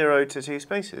 2. move 0 to 2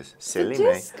 spaces. Silly It's a me.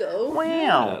 disco. Wow.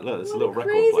 Yeah, look, it's a What little a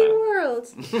record crazy player. world.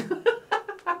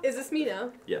 Is this me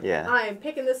now? Yeah. I'm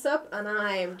picking this up and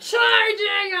I'm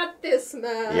charging at this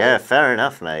man. Yeah, fair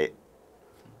enough, mate.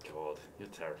 God, you're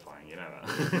terrifying. You know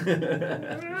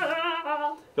that.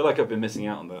 I feel like I've been missing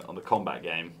out on the combat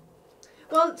game.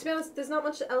 Well, to be honest, there's not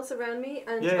much else around me,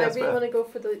 and Yeah, I that's really fair. want to go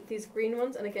for these green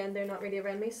ones. And again, they're not really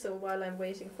around me. So while I'm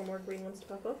waiting for more green ones to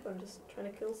pop up, I'm just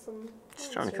trying to kill some.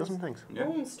 Just trying to kill some things. Yeah.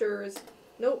 Monsters.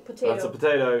 No, potato. That's a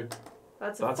potato.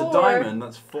 That's That's a a 4. diamond.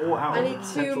 That's 4 out I of need 2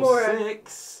 potential more.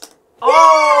 6.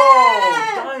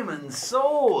 Oh! Diamond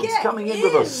swords Get coming in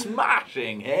with a in.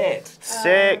 smashing hit.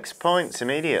 6 points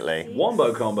immediately.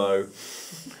 Wombo combo.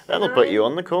 That'll put you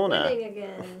on the corner. Winning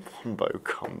again. Combo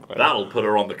combo. That'll put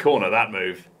her on the corner, that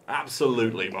move.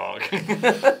 Absolutely, Mark.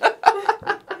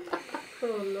 Oh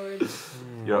lord.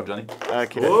 You're up, Johnny.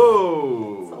 Okay. It's all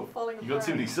Whoa! falling You got apart.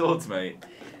 too many swords, mate.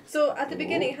 So at the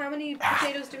beginning, how many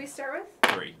potatoes do we start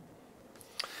with? 3.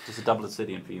 Just a double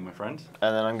obsidian for you, my friend.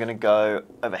 And then I'm going to go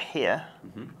over here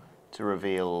Mhm. to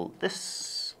reveal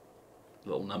this.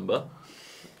 Little number.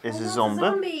 Is Oh, a that's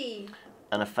zombie.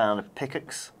 And I found a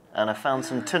pickaxe. And I found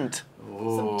some tint.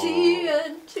 Some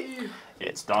TNT.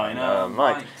 It's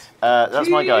dynamite. That's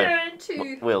my go.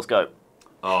 TNT. Wheels, go.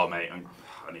 Oh, mate,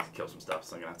 I need to kill some stuff,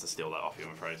 so I'm going to have to steal that off you,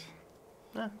 I'm afraid.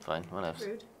 Fine, whatever.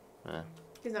 Rude. Yeah.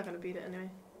 He's not going to beat it anyway.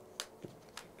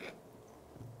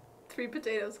 3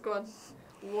 potatoes, go on.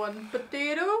 1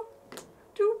 potato.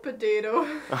 2 potato.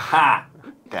 Ha!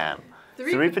 Damn.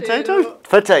 3 potatoes?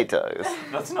 Potatoes.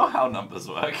 That's not how numbers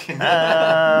work.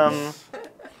 Um,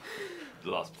 The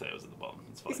last potato's at the bottom.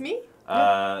 It's fine. It's me?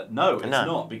 No, it's No.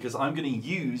 not, because I'm going to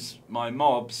use my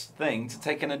mob's thing to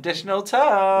take an additional turn.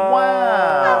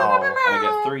 Wow. And I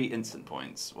get 3 instant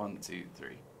points. 1, 2,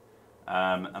 3.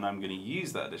 And I'm going to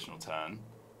use that additional turn.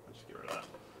 I'll just get rid of that.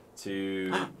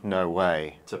 no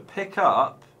way. To pick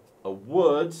up a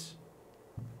wood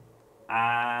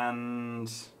and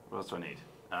what else do I need?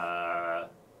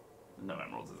 No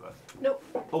emeralds, is there? Nope.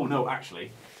 Oh no,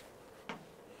 actually.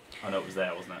 I know it was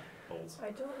there, wasn't it? Balls. I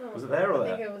don't know. Was it there or I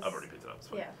there? think it was... I've already picked it up. It's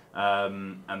fine. Yeah.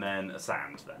 And then a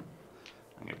sand. Then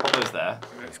I'm going to put those there.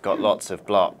 He's got lots of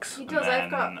blocks. He And does. then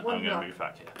I've got I'm 1 going to block. move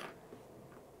back here.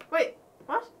 Wait,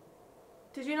 what?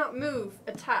 Did you not move,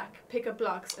 attack, pick up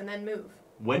blocks, and then move?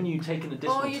 When you take an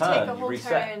additional Oh, you turn, take a you whole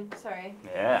reset. turn. Sorry. I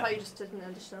Yeah, thought you just did an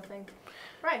additional thing.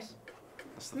 Right.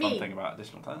 that's the Me. fun thing about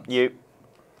additional turns. You.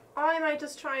 I might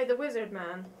just try the wizard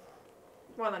man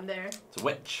while I'm there. It's a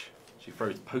witch. She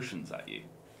throws potions at you.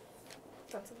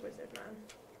 That's a wizard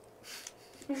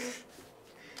man.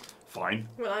 Fine.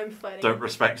 Well, I'm fighting. Don't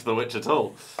respect the witch at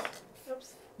all.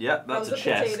 Oops. Yeah, that's was a a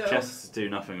chest. potato. Chests do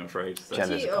nothing, I'm afraid. So.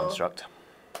 Gender's a Potato. construct.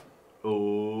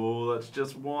 Oh, that's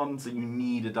just 1, so you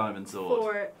need a diamond sword.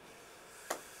 4.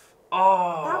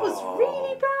 Oh, That was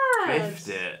really bad. Biffed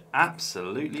it.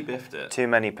 Absolutely biffed it. Too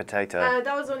many potato.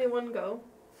 That was only 1 go.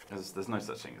 There's no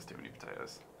such thing as too many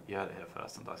potatoes. You heard it here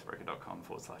first on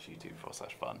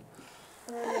dicebreaker.com/YouTube/fun.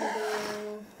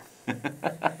 I'm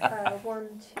gonna go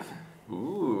 1, 2.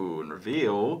 Ooh, and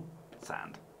reveal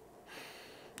sand.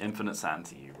 Infinite sand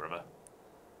to you, brother.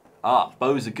 Ah,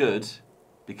 bows are good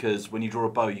because when you draw a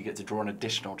bow, you get to draw an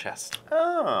additional chest.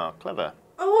 Oh, clever.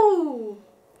 Oh!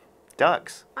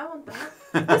 Ducks. I want that.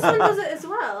 This one does it as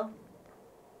well.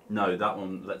 No, that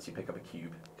one lets you pick up a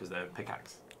cube because they're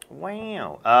pickaxe.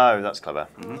 Wow. Oh, that's clever.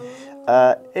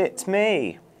 It's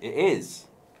me. It is.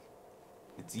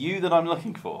 It's you that I'm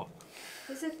looking for.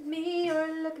 Is it me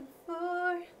you're looking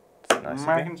for? Nice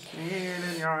I of can you. see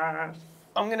it in your eyes.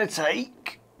 I'm going to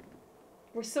take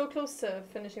We're so close to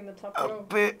finishing the top a row.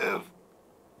 bit of,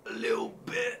 A little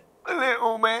bit. a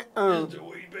little bit of Just a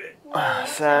wee bit.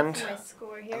 sand My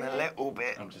score here. and a little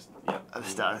bit I'm just, yeah. of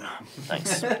stone.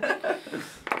 Thanks. I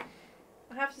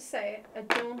have to say, I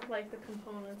don't like the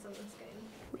components of this game.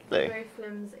 They're Really? very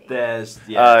flimsy.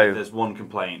 There's one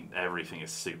complaint. Everything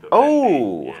is super bendy.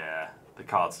 Oh. Yeah, the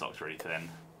cardstock's really thin.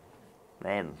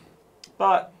 Man.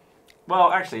 But,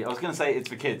 well, actually, I was going to say it's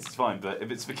for kids. It's fine, but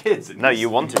if it's for kids, No, you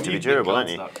want it to be need durable, don't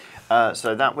you? cardstock.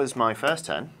 So that was my first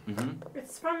turn.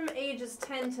 It's from ages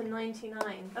 10 to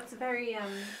 99. That's very,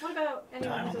 what about Do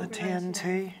anyone I who's want over the 99?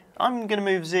 TNT? I'm going to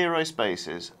move 0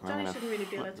 spaces. And I'm Johnny gonna shouldn't really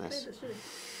be flip allowed to play this. this, should he?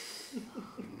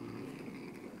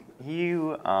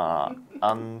 You are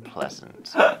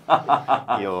unpleasant.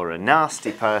 You're a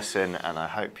nasty person, and I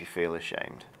hope you feel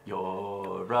ashamed.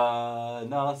 You're a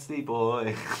nasty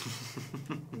boy.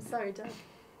 I'm sorry, Doug.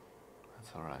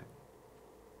 That's all right.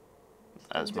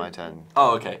 That's my turn.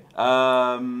 Oh, okay.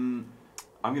 I'm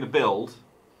gonna build.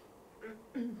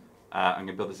 I'm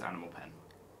gonna build this animal pen.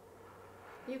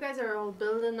 You guys are all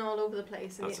building all over the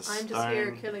place, and That's a I'm just here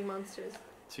stone. killing monsters.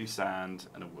 2 sand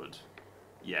and a wood.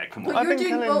 Yeah, come But on. you're been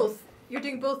doing killing- both. You're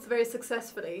doing both very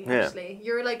successfully, Yeah. actually.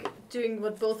 You're like doing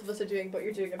what both of us are doing, but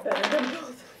you're doing it better than both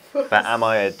of us. But am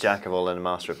I a jack of all and a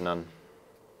master of none?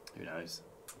 Who knows?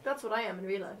 That's what I am in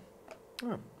real life.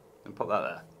 Oh, And pop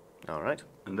that there. all right.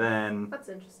 And then. That's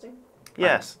interesting.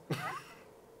 Yes.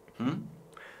 Hmm? Would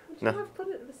you No. have put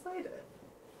it beside it?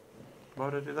 Why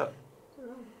would I do that? I don't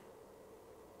know.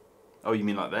 Oh, you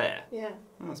mean like there? Yeah.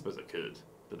 Well, I suppose I could,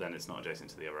 but then it's not adjacent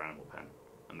to the other animal pen,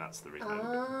 and that's the reason.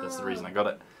 That's the reason I got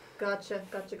it. Gotcha.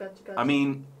 I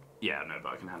mean, yeah, no,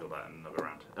 but I can handle that in another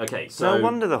round. Okay, so No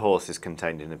wonder the horse is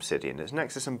contained in obsidian. It's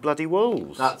next to some bloody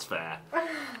wolves. that's fair.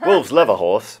 Wolves love a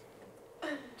horse. Do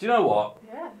you know what?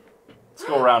 Yeah.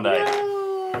 Score round A.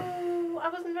 No, I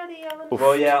wasn't ready. I wasn't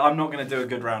Well, yeah, I'm not going to do a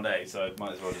good round A, so I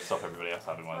might as well just stop everybody else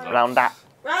having one as well. Round that.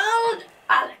 Round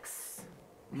Alex.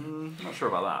 Not sure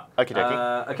about that. Okie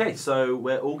dokie. Okay, so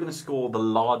we're all going to score the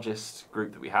largest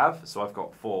group that we have. So I've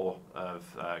got 4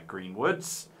 of green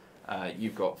woods.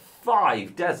 You've got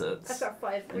 5 deserts. I've got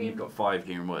 5 And green. you've got 5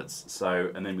 green woods.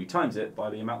 So, and then we times it by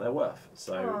the amount they're worth.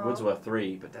 So Aw. woods are worth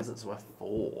 3, but deserts are worth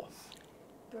 4.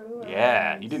 Bro,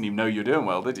 Yeah, you didn't even know you were doing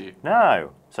well, did you?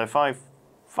 No. So five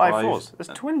Five. fours. That's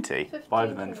 20. 15, 5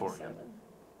 and then 4 27. again.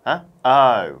 Huh?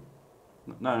 Oh.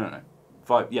 No.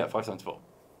 5. Yeah, 5 times 4.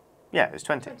 Yeah, it's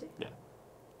 20. 20. Yeah.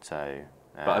 So.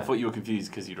 But I thought you were confused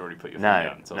because you'd already put your No, thing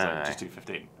down. So I was no, like, no. just do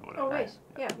 15 or whatever. Oh, wait.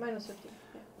 Yeah, minus 15.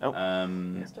 Yeah.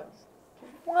 Um, Stars.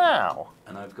 Wow.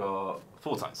 and I've got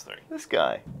 4 times 3. This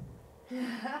guy. Is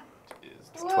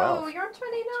Whoa, 12. you're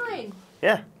 29.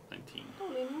 Yeah. 19.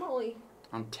 Holy moly.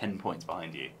 I'm 10 points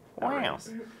behind you. Wow.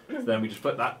 So then we just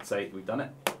flip that, say we've done it,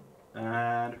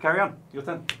 and carry on. Your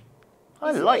turn.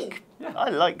 I It's like. Yeah. I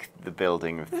like the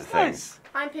building of the It's things. nice.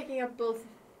 I'm picking up both.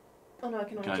 Oh no, I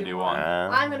can only Can I do do one. one?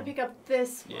 I'm going to pick up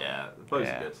this one. Yeah, both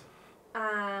Yeah. are good.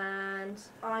 And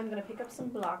I'm going to pick up some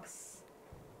blocks.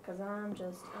 Because I'm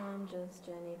just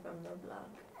Jenny from the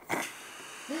block.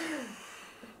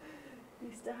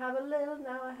 Used to have a little,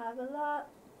 now I have a lot.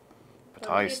 But At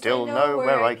I least still know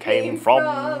where I came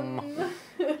from.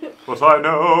 But I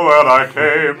know where I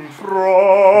came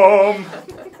from.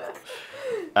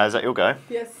 Is that your go?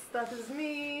 Yes, that is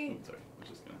me. Sorry, I'm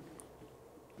just gonna.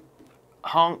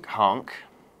 Honk, honk.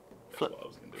 Flip, What I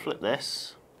was gonna do. flip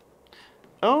this.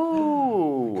 God,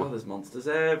 Oh! there's monsters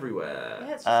everywhere.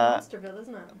 Yeah, it's just Monsterville,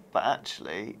 isn't it? But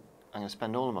actually, I'm going to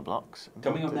spend all of my blocks. and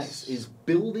Coming build up this. next is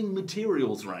building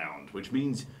materials round, which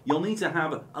means you'll need to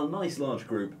have a nice large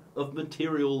group of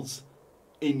materials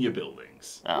in your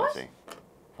buildings. Oh, What? I see.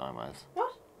 Fine ways.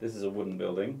 What? This is a wooden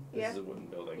building. This Yeah. is a wooden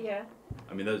building. Yeah.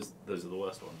 I mean, those are the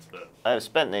worst ones, but. I've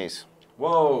spent these.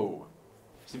 Whoa!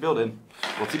 What's he building?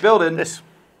 What's he building? This.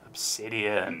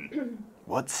 Obsidian.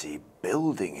 What's he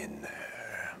building in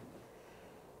there?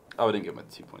 Oh, I didn't get my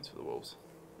 2 points for the wolves.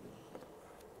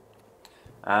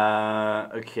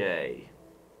 Okay.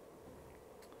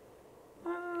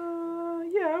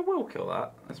 Yeah, I will kill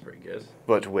that. That's pretty good.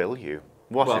 But will you?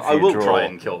 What Well, if I you will draw try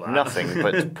and kill that. nothing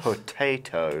but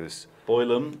potatoes? Boil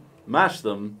them, mash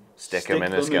them, Stick 'em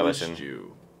in a skeleton.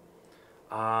 stew.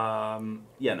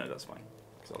 Yeah, no, that's fine.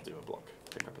 Because I'll do a block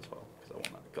pick up as well. Because I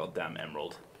want that goddamn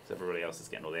emerald. Because everybody else is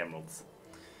getting all the emeralds.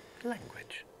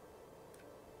 Language.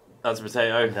 That's a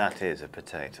potato. That is a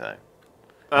potato.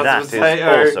 That's That a is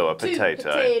potato. also a 2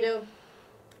 potato. potato.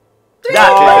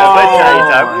 That is a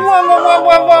potato. Wah, wah,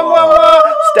 wah, wah, wah,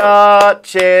 wah.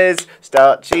 Starches.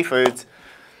 Starchy foods.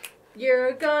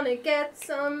 You're gonna get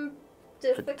some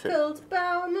difficult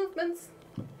bowel movements.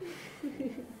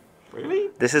 Really?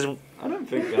 This is. I don't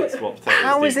think that's what potatoes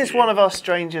How do is this to you. one of our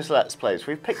strangest Let's Plays?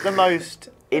 We've picked the most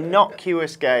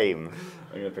innocuous game.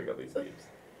 I'm going to pick up these leaves.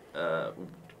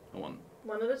 One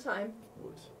One at a time.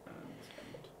 wood and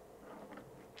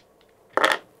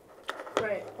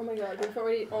Right. Oh my god, we've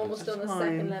already almost done the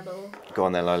second level. Go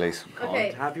on then, Lolies. Can't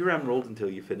Okay. have your emerald until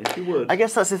you finish your wood. I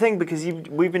guess that's the thing, because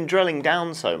we've been drilling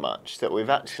down so much that we've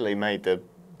actually made the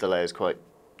layers quite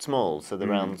small, so the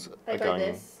rounds I are buy going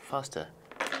this. faster.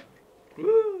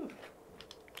 Woo.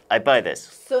 I buy this.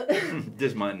 So,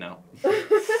 This is mine now.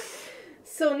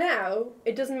 so now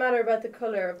it doesn't matter about the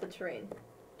color of the terrain.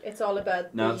 It's all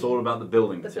about No, it's all about the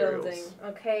building the materials. building.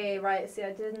 Okay, right. See,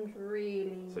 I didn't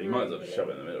really. So you might as well just shove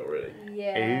it in the middle, really.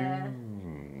 Yeah.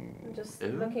 I'm just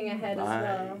looking ahead as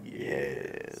well.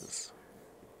 Yes.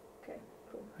 Okay,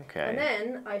 cool. Okay. And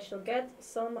then I shall get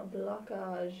some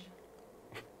blockage.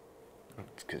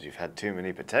 It's because you've had too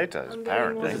many potatoes, I'm getting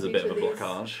apparently. This is a Each bit of of a these.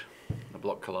 blockage. A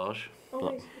block collage.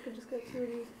 Oh wait, I could just get 2 of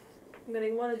these. I'm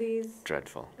getting 1 of these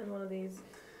Dreadful. and 1 of these.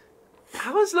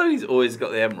 How has Lolies always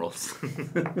got the emeralds?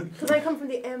 Because I come from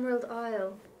the Emerald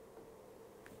Isle.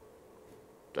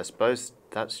 I suppose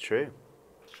that's true.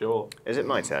 Sure. Is it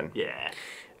my turn? Yeah.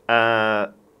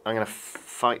 I'm going to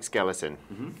fight skeleton.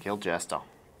 Mhm. Kill jester.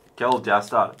 Kill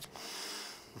Jester.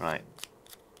 Right.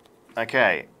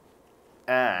 Okay.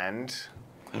 And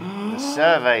the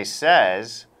survey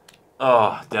says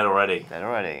Oh, dead already. dead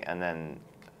already. And then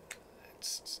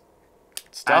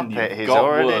stop And it. you've He's got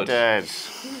already wood. dead.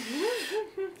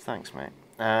 Thanks, mate.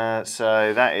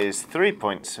 So that is 3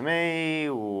 points for me.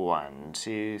 1,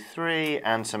 2, 3,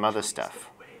 and some other stuff.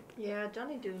 Yeah,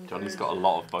 Johnny doing Johnny's good. got a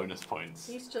lot of bonus points.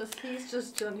 He's just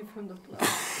Johnny from the block.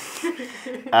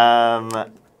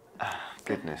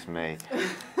 Goodness me.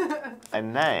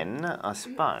 And then I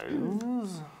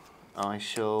suppose I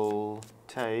shall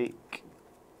take.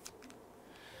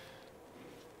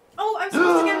 Oh, I'm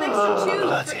supposed to get an extra 2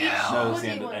 Bloody for each. hell. No, What it's do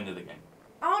the you want? end of the game.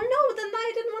 Oh no, then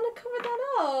I didn't want to cover that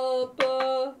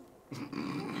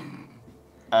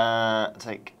up.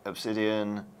 Take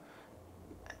obsidian.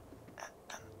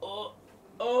 Oh.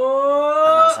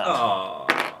 And that's Oh.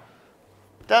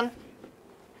 Done.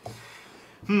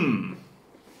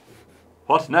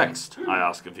 What next, I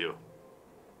ask of you?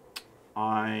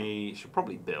 I should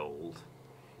probably build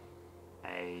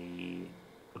a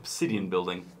obsidian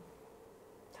building.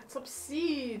 That's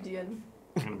obsidian.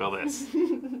 I'm going to build this.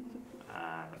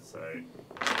 So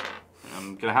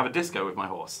I'm going to have a disco with my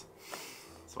horse.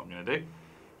 That's what I'm going to do.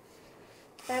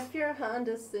 If your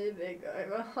Honda Civic,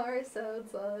 I'm a horse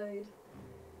outside.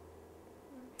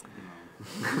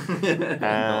 Not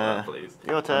that, please.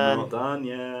 Your turn. I'm not done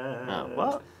yet. Oh,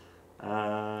 what?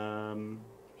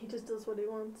 He just does what he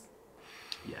wants.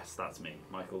 Yes, that's me.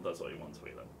 Michael does what he wants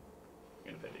with them.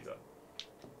 I'm going to pick these up.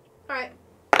 Alright,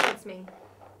 that's me.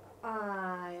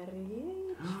 I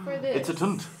reach for this. It's a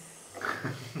tunt.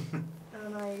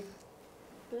 And I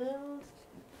build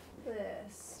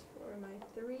this for my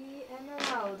 3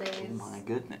 emeralds. Oh my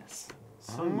goodness.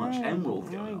 So much emerald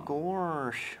Oh going my on.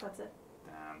 gosh. That's it.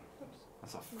 Damn.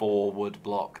 That's a 4 wood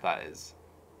block, that is.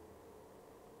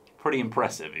 Pretty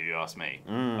impressive, if you ask me.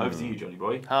 Over to you, Johnny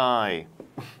boy. Hi.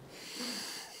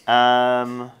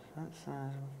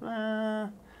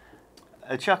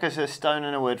 Chuck us a stone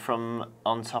and a wood from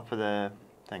on top of the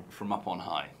thing. From up on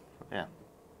high. Yeah.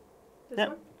 This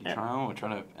Yep. one? We're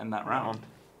trying to end that round.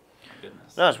 My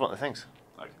goodness. No, I just want the things.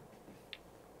 Okay.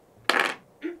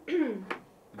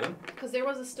 Done? Because there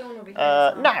was a stone over here.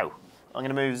 as well. No. I'm going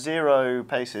to move 0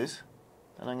 paces.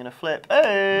 And I'm going to flip.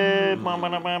 Hey!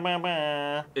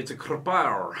 It's a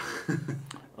crapar.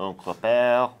 Oh,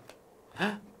 clapel.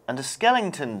 And a Oh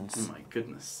skeletons. my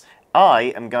goodness.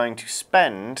 I am going to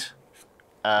spend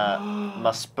my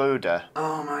Spoda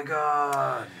Oh my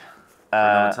god. For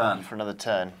another turn. for another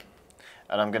turn.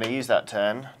 And I'm going to use that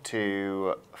turn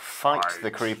to fight the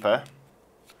creeper.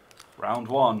 Round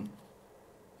 1.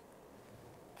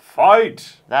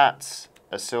 Fight! That's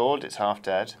a sword, it's half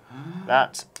dead.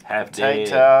 That's Have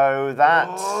potato,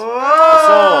 that's Oh! a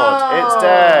sword, it's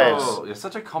dead. Oh, you're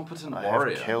such a competent I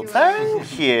warrior. have killed.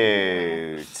 Thank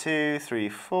you. 2, 3,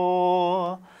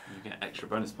 4. You get extra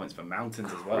bonus points for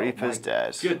mountains as well. Creeper's My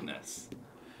dead. Goodness.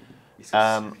 You said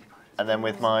so many And then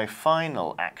with my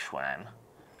final action,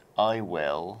 I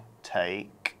will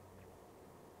take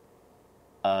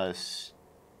a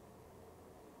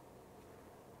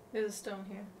There's a stone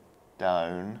here.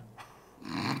 stone.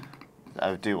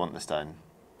 I do want the stone.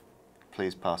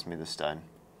 Please pass me the stone.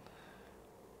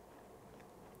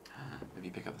 If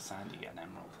you pick up the sand, you get an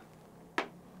emerald.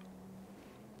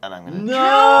 And I'm going to No!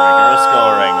 trigger a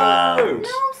scoring round.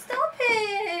 No, stop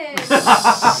it!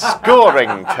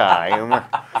 Scoring time.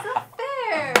 It's not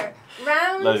fair.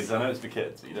 Round Lolies, I know it's for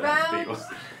kids, but you don't have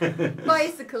to beat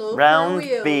bicycle. Round for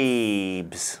wheels.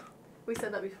 Beebs. We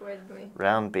said that before, didn't we?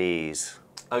 Round Bees.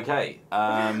 Okay,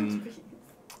 I'm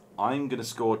going to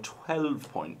score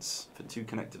 12 points for 2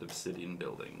 connected obsidian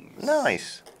buildings.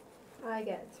 Nice. I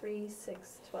get 3,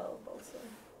 6, 12 also.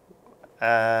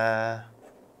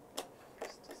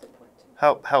 It's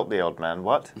disappointing. Help the odd man.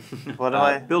 What? What am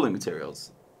I? Building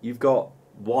materials. You've got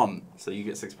 1, so you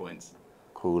get 6 points.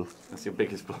 Cool. That's your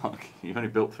biggest block. You've only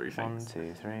built 3 1, things.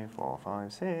 2, 3, 4,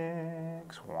 5,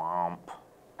 6. Womp.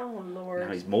 Oh lord.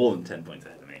 Now he's more than 10 points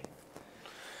ahead of me.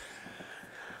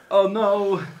 Oh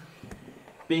no!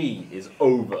 B is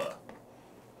over.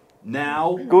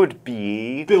 Now, Good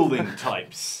B. building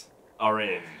types are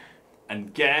in.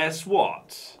 And guess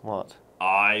what? What?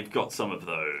 I've got some of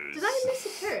those. Did I miss a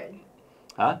turn?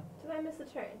 Huh? Did I miss a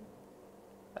turn?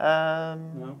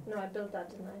 No. No, I built that,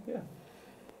 didn't I?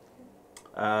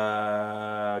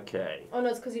 Yeah. Okay. Oh no,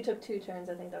 it's because you took 2 turns.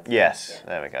 I think that's. Yes, Yeah.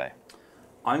 there we go.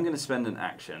 I'm going to spend an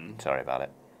action Sorry about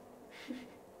it.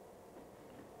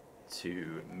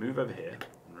 to move over here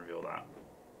and reveal that.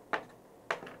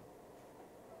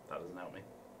 That doesn't help me.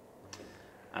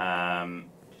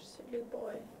 Just a good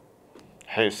boy.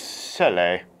 He's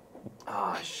silly.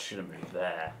 I should have moved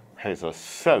there. He's a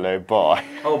silly boy.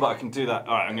 Oh, but I can do that.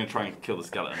 All right, I'm going to try and kill the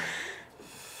skeleton.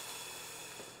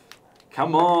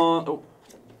 Come on. Oh,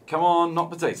 come on,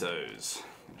 not potatoes.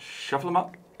 Shuffle them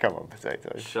up. Come on,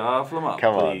 potatoes. Shuffle them up.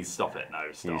 Come on. Please stop it.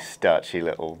 No, stop. You starchy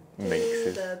little Do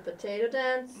minxes. the potato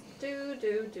dance. Do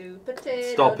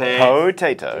potato. Stop it.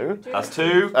 Potato. That's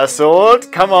 2. A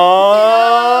sword. Come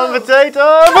on,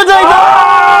 potato. Potato!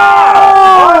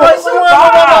 Why am I so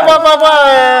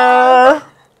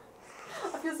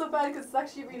I feel so bad because it's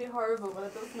actually really horrible, but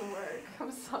it doesn't work.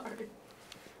 I'm sorry.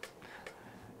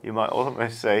 You might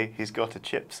almost say he's got a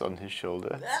chips on his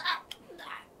shoulder.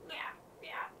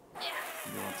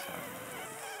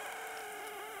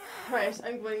 Right,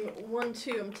 I'm going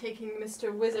 1-2. I'm taking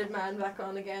Mr. Wizard Man back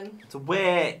on again. It's a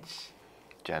witch.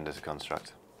 Gender's a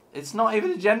construct. It's not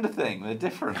even a gender thing. They're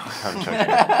different. I'm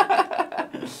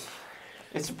joking.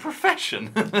 It's a profession.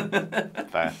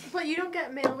 Fair. But you don't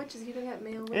get male witches. You don't get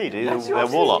male witches. Yeah, you do. Yes, you They're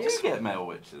actually warlocks. do get male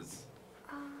witches.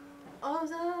 Oh,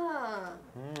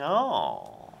 that.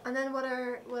 No. And then what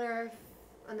are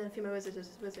and then female wizards is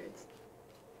wizards.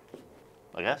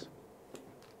 I guess.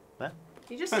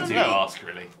 You just Depends don't who you know. ask,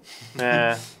 really.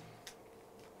 Yeah.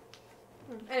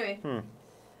 Anyway.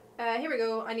 Here we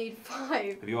go. I need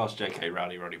 5. If you ask J.K.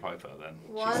 Roddy Piper, then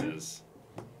 1. she says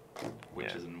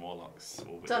witches and warlocks,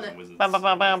 or witches Done and it. wizards. Bow, bow,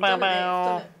 bow, bow, bow, Done it,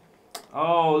 bow. done it.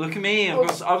 Oh, look at me!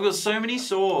 I've got so many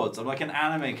swords. I'm like an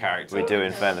anime character. We do,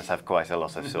 in fairness, have quite a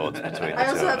lot of swords between I the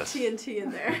also two of have us. TNT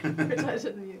in there, which I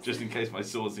didn't use. Just in case my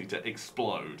swords need to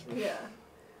explode. Yeah.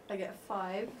 I get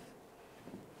 5.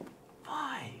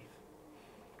 5.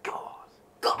 God.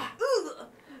 God.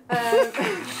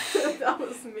 That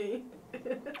was me.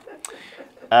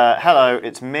 Hello,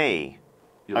 it's me.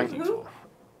 You're I'm- looking for.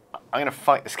 I'm going to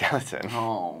fight the skeleton.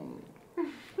 Oh.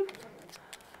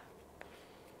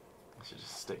 I should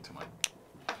just stick to my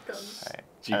Guns. Right.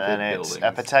 stupid And then it's buildings.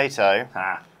 a potato,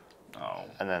 Ha. Oh.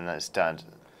 and then it's done,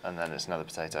 and then it's another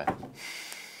potato.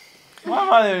 Why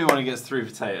am I the only one who gets 3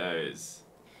 potatoes?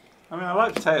 I mean, I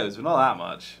like potatoes, but not that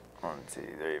much. 1, 2,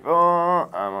 3,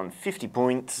 4. I'm on 50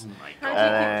 points. Oh my How god.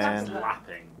 do you keep track And- of that?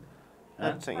 Lapping.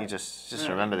 I think you just Yeah.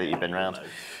 remember that you've been round. No.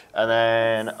 And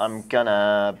then I'm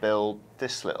gonna build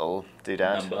this little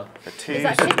doodad Number. for 2. Is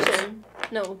that kitchen?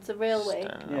 No, it's a railway.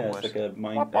 Yeah, it's like a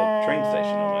train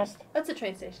station almost. That's a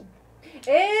train station.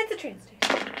 It's a train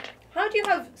station. How do you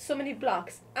have so many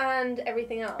blocks and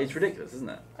everything else? It's ridiculous, isn't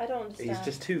it? I don't understand. He's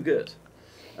just too good.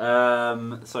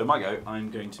 So my go, I'm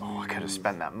going to move... Oh, I could have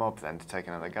spent that mob then to take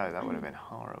another go. That would have been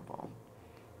horrible.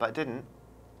 But I didn't.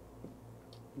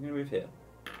 I'm going to move here.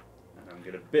 And I'm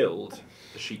going to build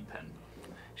a sheep pen.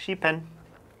 Sheep pen.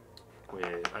 With...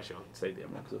 Actually, I'll save the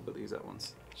emerald because I've got these at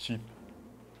once. Sheep.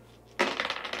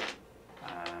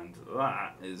 And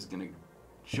that is going to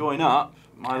join up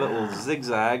my little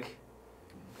zigzag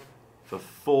for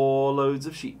 4 loads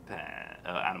of sheep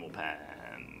animal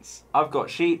pens. I've got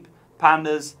sheep,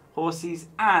 pandas, horses,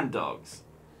 and dogs.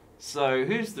 So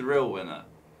who's the real winner?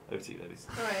 Over to you, ladies.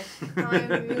 Alright,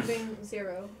 I'm moving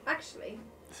 0. Actually,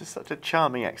 This is such a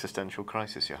charming existential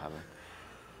crisis you're having.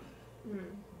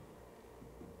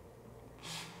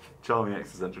 Charming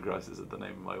Existential Crisis is the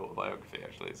name of my autobiography,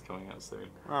 actually. It's coming out soon.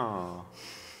 Oh,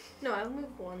 no, I'll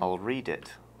move 1. I'll read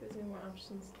it. There's no more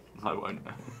options. I won't.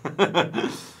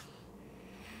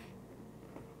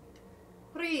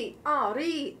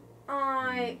 3.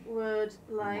 I would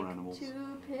like animals. to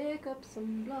pick up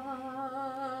some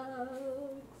blocks.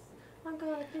 I'm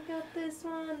gonna pick up this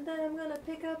one, then I'm gonna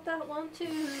pick up that one too.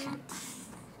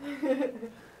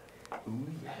 Ooh,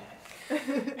 yeah.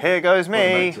 Here goes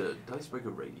me. Welcome back to Dicebreaker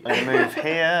Radio. I'm gonna move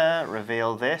here,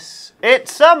 reveal this.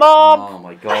 It's a mob! Oh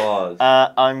my god.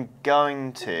 I'm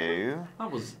going to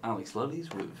That was Alex Lolies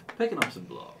with picking up some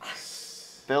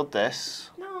blocks. build this,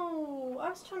 No, I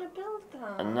was trying to build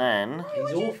that. and then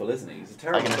He's awful, isn't he? He's a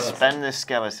terrible I'm going to person. spend this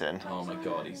skeleton. Oh my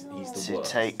god, he's the To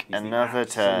worst. take He's the another absolute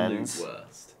turn. This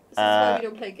worst. is why we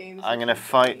don't play games. I'm going to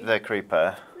fight the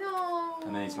creeper. No.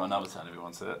 And then he's got another turn if he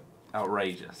wants it.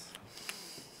 Outrageous.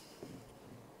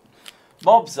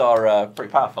 Mobs are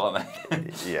pretty powerful, aren't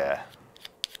they? Yeah.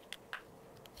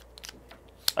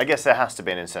 I guess there has to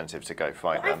be an incentive to go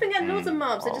fight them. I've been getting loads of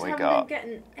mobs. I What just we haven't got? been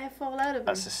getting F all out of them.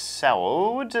 That's a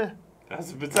sword.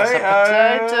 That's a potato. That's a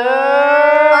potato. It's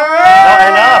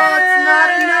not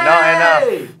enough. Not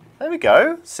enough. There we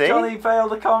go. See? Johnny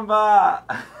failed the combat.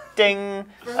 Ding.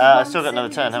 I've still got another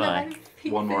turn, haven't I?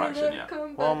 One more action, yeah.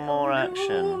 One more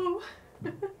action.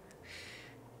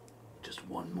 Just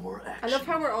one more I action. love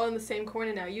how we're all in the same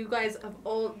corner now. You guys have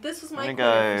all. This was my I'm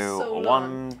corner gonna for so go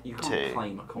long. 1, You 2. can't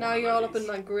claim a corner. Now you're all up in ladies.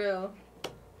 my grill.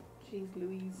 Jeez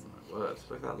Louise. My word,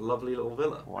 look at that lovely little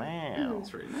villa. Wow.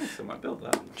 It's really nice. I might build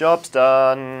that. Job's In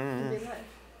done. real life.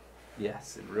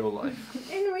 Yes, in real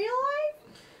life. In real life?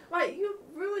 Right, you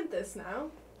ruined this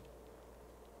now.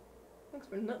 Thanks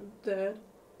for not dead.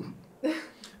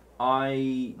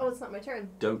 I Oh, it's not my turn.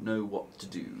 don't know what to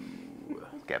do.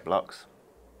 Get blocks.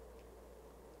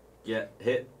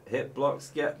 Hit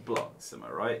blocks, get blocks. Am I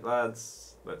right,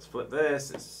 lads? Let's flip this.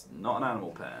 It's not an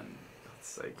animal pen. For God's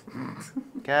sake.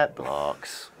 Get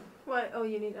blocks. What? Oh,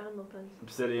 you need animal pens.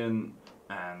 Obsidian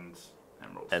and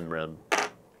emerald. Emerald.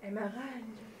 Emerald.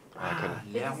 I couldn't,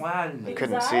 Yeah, well. Because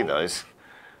couldn't see those.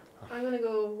 I'm gonna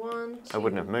go 1, 2. I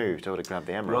wouldn't have moved. I would have grabbed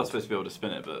the We're all emerald. supposed to be able to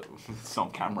spin it, but it's on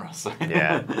camera, so.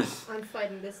 Yeah. I'm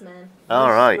fighting this man.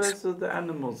 All right. Where's the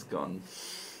animals gone?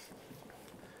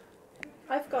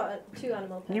 I've got 2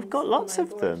 animal pens. You've got on lots my of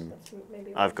board. them. That's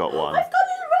maybe I've got one. I've got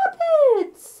little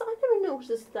rabbits! I never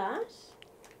noticed that.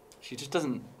 She just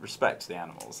doesn't respect the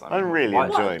animals. I I'm mean, really why-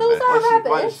 enjoying those this. are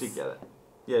Why rabbits? did she get it?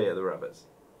 Yeah, the rabbits.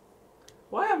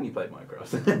 Why haven't you played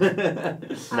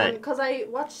Minecraft? Mate. Because I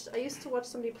used to watch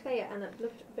somebody play it and it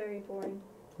looked very boring.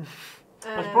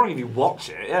 It's boring if you watch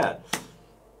it, yeah.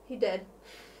 He dead.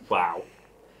 Wow.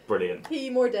 Brilliant. He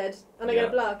more dead. And I got Yeah.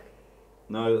 a block.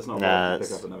 No, that's not Nah, right. Pick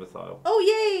it's- up another tile. Oh,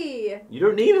 yay! You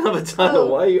don't need another tile. Oh.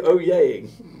 Why are you oh-yaying?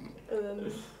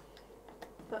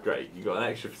 But Great, you got an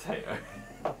extra potato.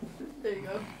 there you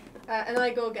go. And then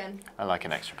I go again. I like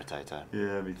an extra potato.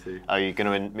 Yeah, me too. Are you going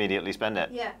to immediately spend it?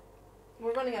 Yeah.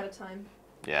 We're running out of time.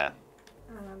 Yeah.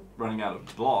 Running out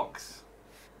of blocks.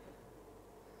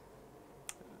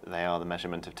 They are the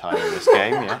measurement of time in this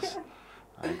game, yes.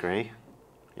 I agree.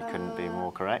 You couldn't be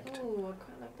more correct. Ooh, I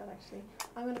quite like that actually.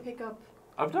 I'm going to pick up...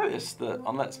 I've noticed that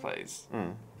on Let's Plays,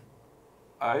 Mm.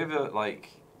 I either,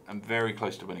 am very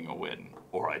close to winning or win,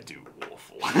 or I do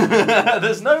awful.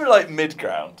 There's no,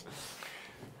 mid-ground.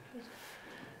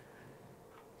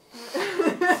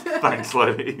 Thanks,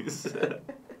 Lolies.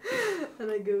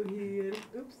 And I go here.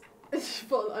 Oops.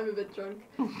 I'm a bit drunk.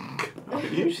 Are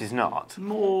you? She's not.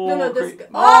 More. No, this.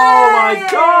 Oh my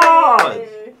god!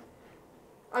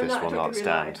 I'm This not will drunk not in real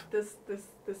stand. life. This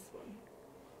one.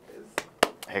 Is...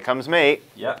 Here comes me.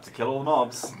 Yep, to kill all the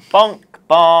mobs. Bonk,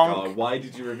 bonk. God, why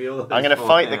did you reveal this? I'm going to for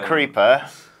fight the him? creeper.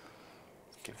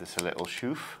 Give this a little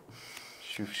shoof.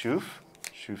 Shoof, shoof.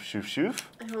 Shoof, shoof, shoof.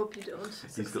 I hope you don't.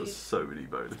 He's got succeed. so many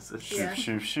bonuses. Yeah.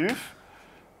 Shoof, shoof, shoof.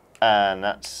 And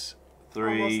that's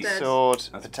 3. Almost dead. sword,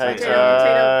 That's potato,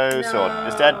 potato. sword. No.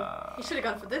 It's dead. You should have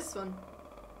gone for this one.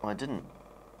 Oh, I didn't.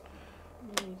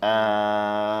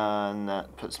 And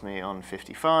that puts me on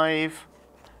 55.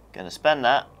 Gonna spend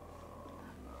that.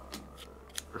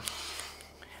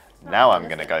 Now I'm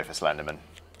gonna go for Slenderman.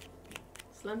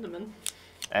 Slenderman.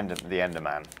 The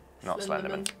Enderman, not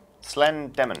Slenderman.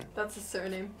 Slenderman. Slenderman. That's his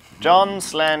surname. John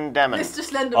Slenderman. Mr.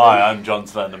 Slenderman. Hi, I'm John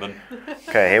Slenderman.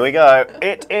 Okay, here we go.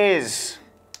 It is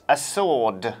a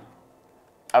sword.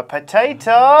 A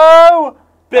potato.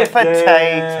 Biff a it.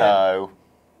 potato.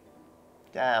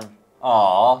 Damn.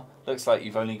 Aw, looks like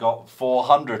you've only got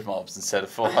 400 mobs instead of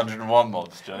 401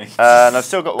 mobs, Johnny. And I've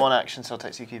still got one action, so I'll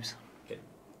take 2 cubes.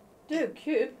 Do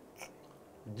cube.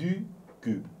 Du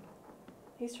cube.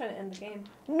 He's trying to end the game.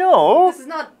 No. This is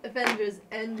not Avengers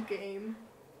Endgame.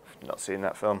 Not seen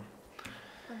that film.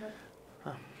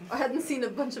 I hadn't seen a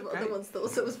bunch of other ones though,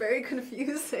 so it was very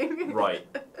confusing. Right.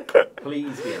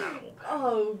 Please be an animal pen.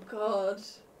 Oh god.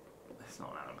 It's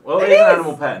not an animal. Well, It it is an is.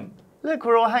 animal pen. Look,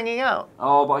 we're all hanging out.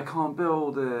 Oh, but I can't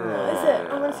build it. Is it?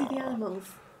 I want to see the animals.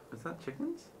 Is that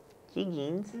chickens?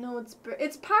 Chickens. No,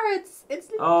 it's parrots. It's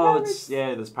little Oh, parrots.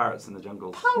 there's parrots in the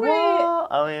jungle. Parrot.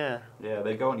 Oh yeah. Yeah,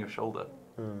 they go on your shoulder.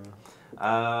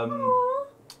 Aw.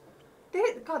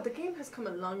 God, the game has come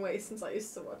a long way since I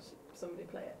used to watch somebody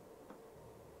play it.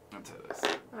 I'll tell you this.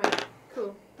 Alright,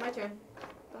 cool. My turn.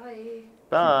 Bye.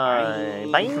 Bye.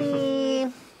 Bye.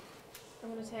 Bye. I'm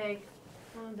gonna take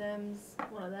one of them's,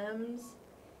 One of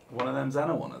them's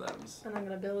and one of them's. and I'm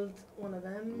gonna build one of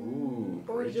them.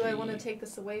 Ooh, Or do I bridgy. want to take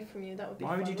this away from you? That would be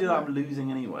Why fun. would you do that? I'm wouldn't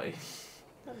losing anyway.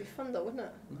 That'd be fun though, wouldn't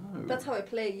it? No. That's how I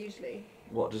play usually.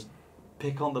 What, just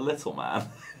pick on the little man?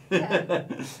 Yeah.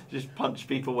 Just punch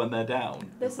people when they're down?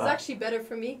 This is actually better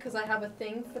for me because I have a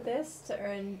thing for this to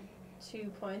earn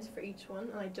 2 points for each one,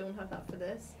 and I don't have that for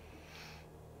this.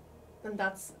 And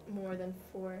that's more than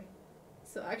 4.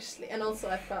 So actually, and also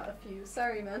I've got a few.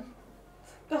 Sorry, man.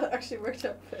 That actually worked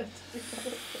out good.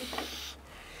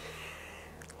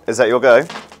 Is that your go?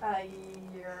 Yeah.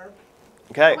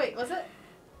 Okay. Oh, wait, was it?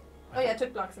 Oh yeah, I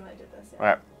took blocks and I did this. Yeah.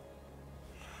 Right.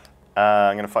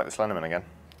 I'm going to fight the Slenderman again.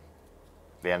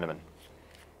 The Enderman.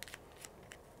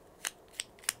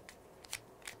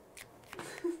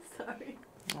 Sorry.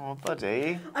 Oh,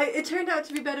 buddy. It turned out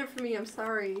to be better for me. I'm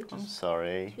sorry. I'm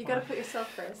sorry. You gotta put yourself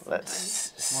first. Let's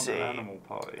Sometimes. see. Animal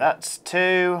party. That's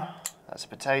 2. That's a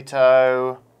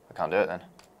potato. I can't do it then.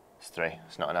 It's 3.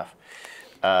 It's not enough.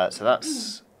 So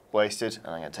that's wasted,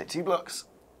 and I'm going to take 2 blocks.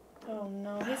 Oh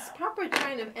no, he's proper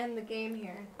trying to end the game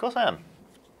here. Of course I am,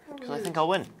 How because I rude. think I'll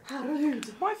win. How rude.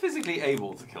 Am I physically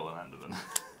able to kill an Enderman?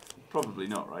 Probably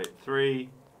not, right? 3,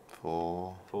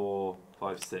 4. 4,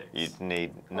 5, 6. You'd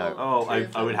need no. Oh,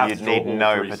 I would have You'd to draw need all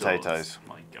no 3 potatoes. swords.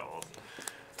 My God.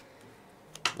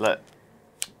 Look,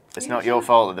 it's You not your should've-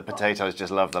 fault that the potatoes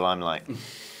just love the limelight. You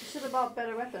should have bought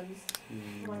better weapons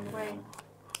along the way.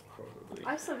 Probably.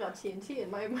 I've still got TNT in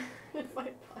my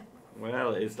pipe.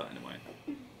 Well, it is dynamite.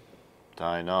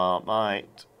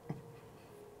 Dynamite.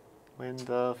 Win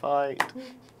the fight.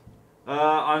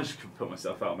 I'm just gonna put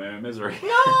myself out of my own misery. No!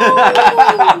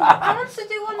 I want to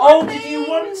do one more Oh, thing. did you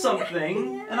want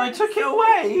something? Yeah. And I took it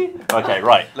away. Okay,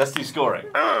 right. Let's do scoring.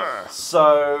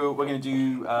 So we're going to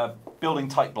do building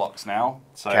type blocks now.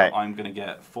 So Okay. I'm going to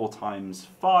get 4 times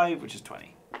 5, which is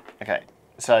 20. Okay,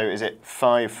 so is it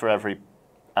 5 for every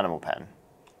animal pen?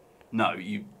 No,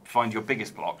 you find your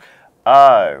biggest block.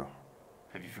 Oh,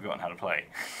 Have you forgotten how to play?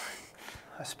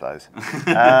 I suppose.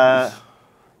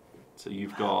 So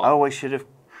you've got. Oh, I should have.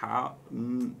 How?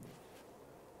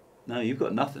 No, you've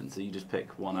got nothing. So you just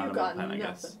pick one You animal got pen, I nothing.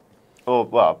 guess. Oh,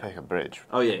 well, I'll pick a bridge.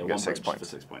 Oh yeah, You one get 6 bridge points. for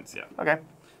 6 points. Yeah. Okay.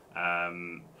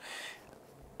 Um,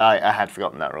 I had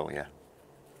forgotten that rule, yeah.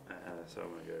 so I'm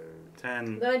gonna go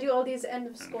 10. Then I do all these end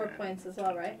of score points as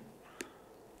well, right?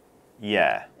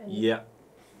 Yeah. And Yeah.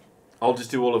 I'll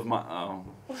just do all of my. Oh.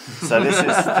 So this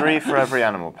is 3 for every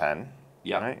animal pen.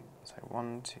 Yeah. Right? So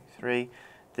 1, 2, 3.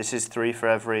 This is 3 for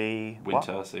every...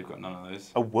 Winter, What? so you've got none of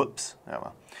those. Oh, whoops. Oh,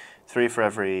 well. 3 for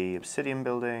every obsidian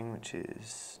building, which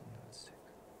is... 6.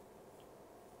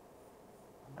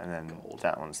 And then Gold.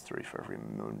 that one's 3 for every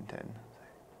mountain.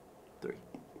 3.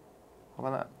 What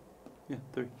about that? Yeah,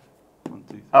 3. 1,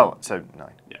 2, 3. Oh, so 9.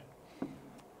 Yeah.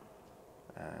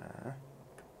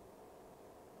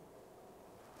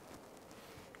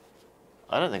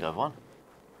 I don't think I've won.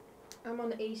 I'm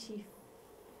on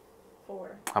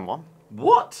 84. I'm won.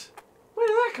 What? Where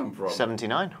did that come from?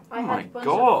 79. I Oh had my a bunch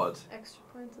God. of extra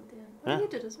points at the end. Yeah. Oh, you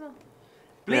did as well.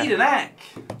 Bleed an egg.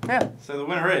 Yeah. So the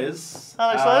winner is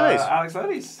Alex Lolies. Alex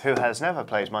Lolies. Who has never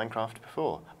played Minecraft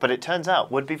before, but it turns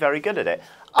out would be very good at it.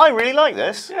 I really like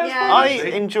this. Yeah, it's Yeah. fun, I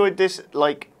actually. enjoyed this,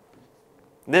 like,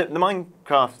 the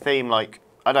Minecraft theme, like,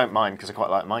 I don't mind because I quite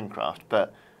like Minecraft,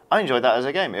 but I enjoyed that as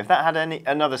a game. If that had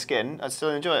another skin, I'd still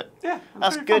enjoy it. Yeah,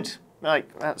 That's very good. fun.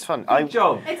 Like, that's fun. Good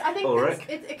job. I think Ulrich.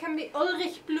 it can be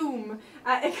Ulrich Bloom.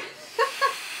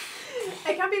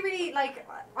 It can be really, like,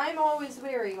 I'm always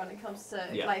weary when it comes to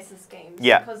Yeah. licensed games.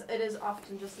 Yeah. Because it is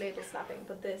often just label snapping,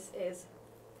 but this is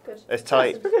good. It's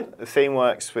tight. The theme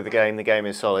works with the game. The game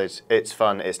is solid. It's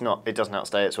fun. It's not. It doesn't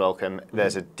outstay its welcome.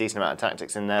 There's a decent amount of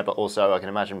tactics in there, but also I can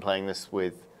imagine playing this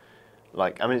with,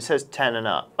 like, I mean, it says 10 and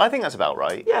up. I think that's about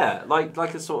right. Yeah, like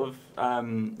a sort of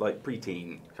like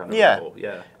preteen kind of Yeah. level.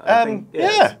 Yeah. I think, yeah.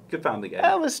 it's a good family game.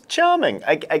 That was charming.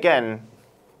 Again,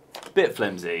 Bit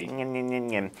flimsy.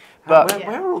 but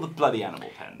Where are all the bloody animal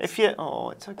pens? if you, oh,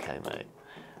 it's okay, mate.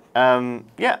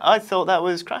 Yeah, I thought that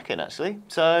was cracking actually.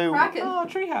 So Kraken. Oh,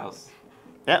 treehouse.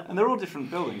 yeah. And they're all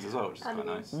different buildings as well, which is quite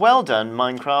Animals. nice. Well done,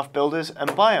 Minecraft Builders and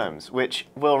Biomes, which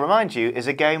will remind you is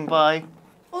a game by.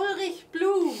 Ulrich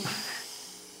Bloom.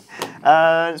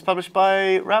 It's published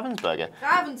by Ravensburger.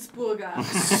 Ravensburger.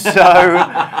 So,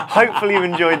 hopefully you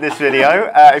enjoyed this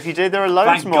video. If you did, there are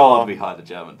loads Thank more. God we hired a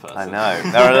German person. I know.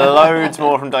 There are loads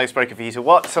more from Dicebreaker for you to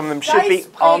watch. Some of them should be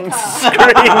on Dicebreaker.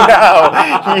 screen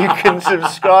now. You can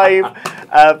subscribe.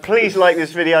 Please like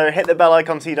this video. Hit the bell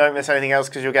icon so you don't miss anything else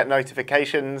because you'll get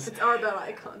notifications. It's our bell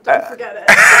icon. Don't forget it.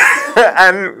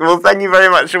 And well, thank you very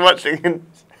much for watching. And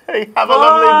have a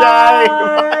lovely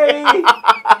day.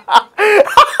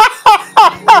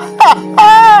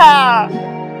 Bye.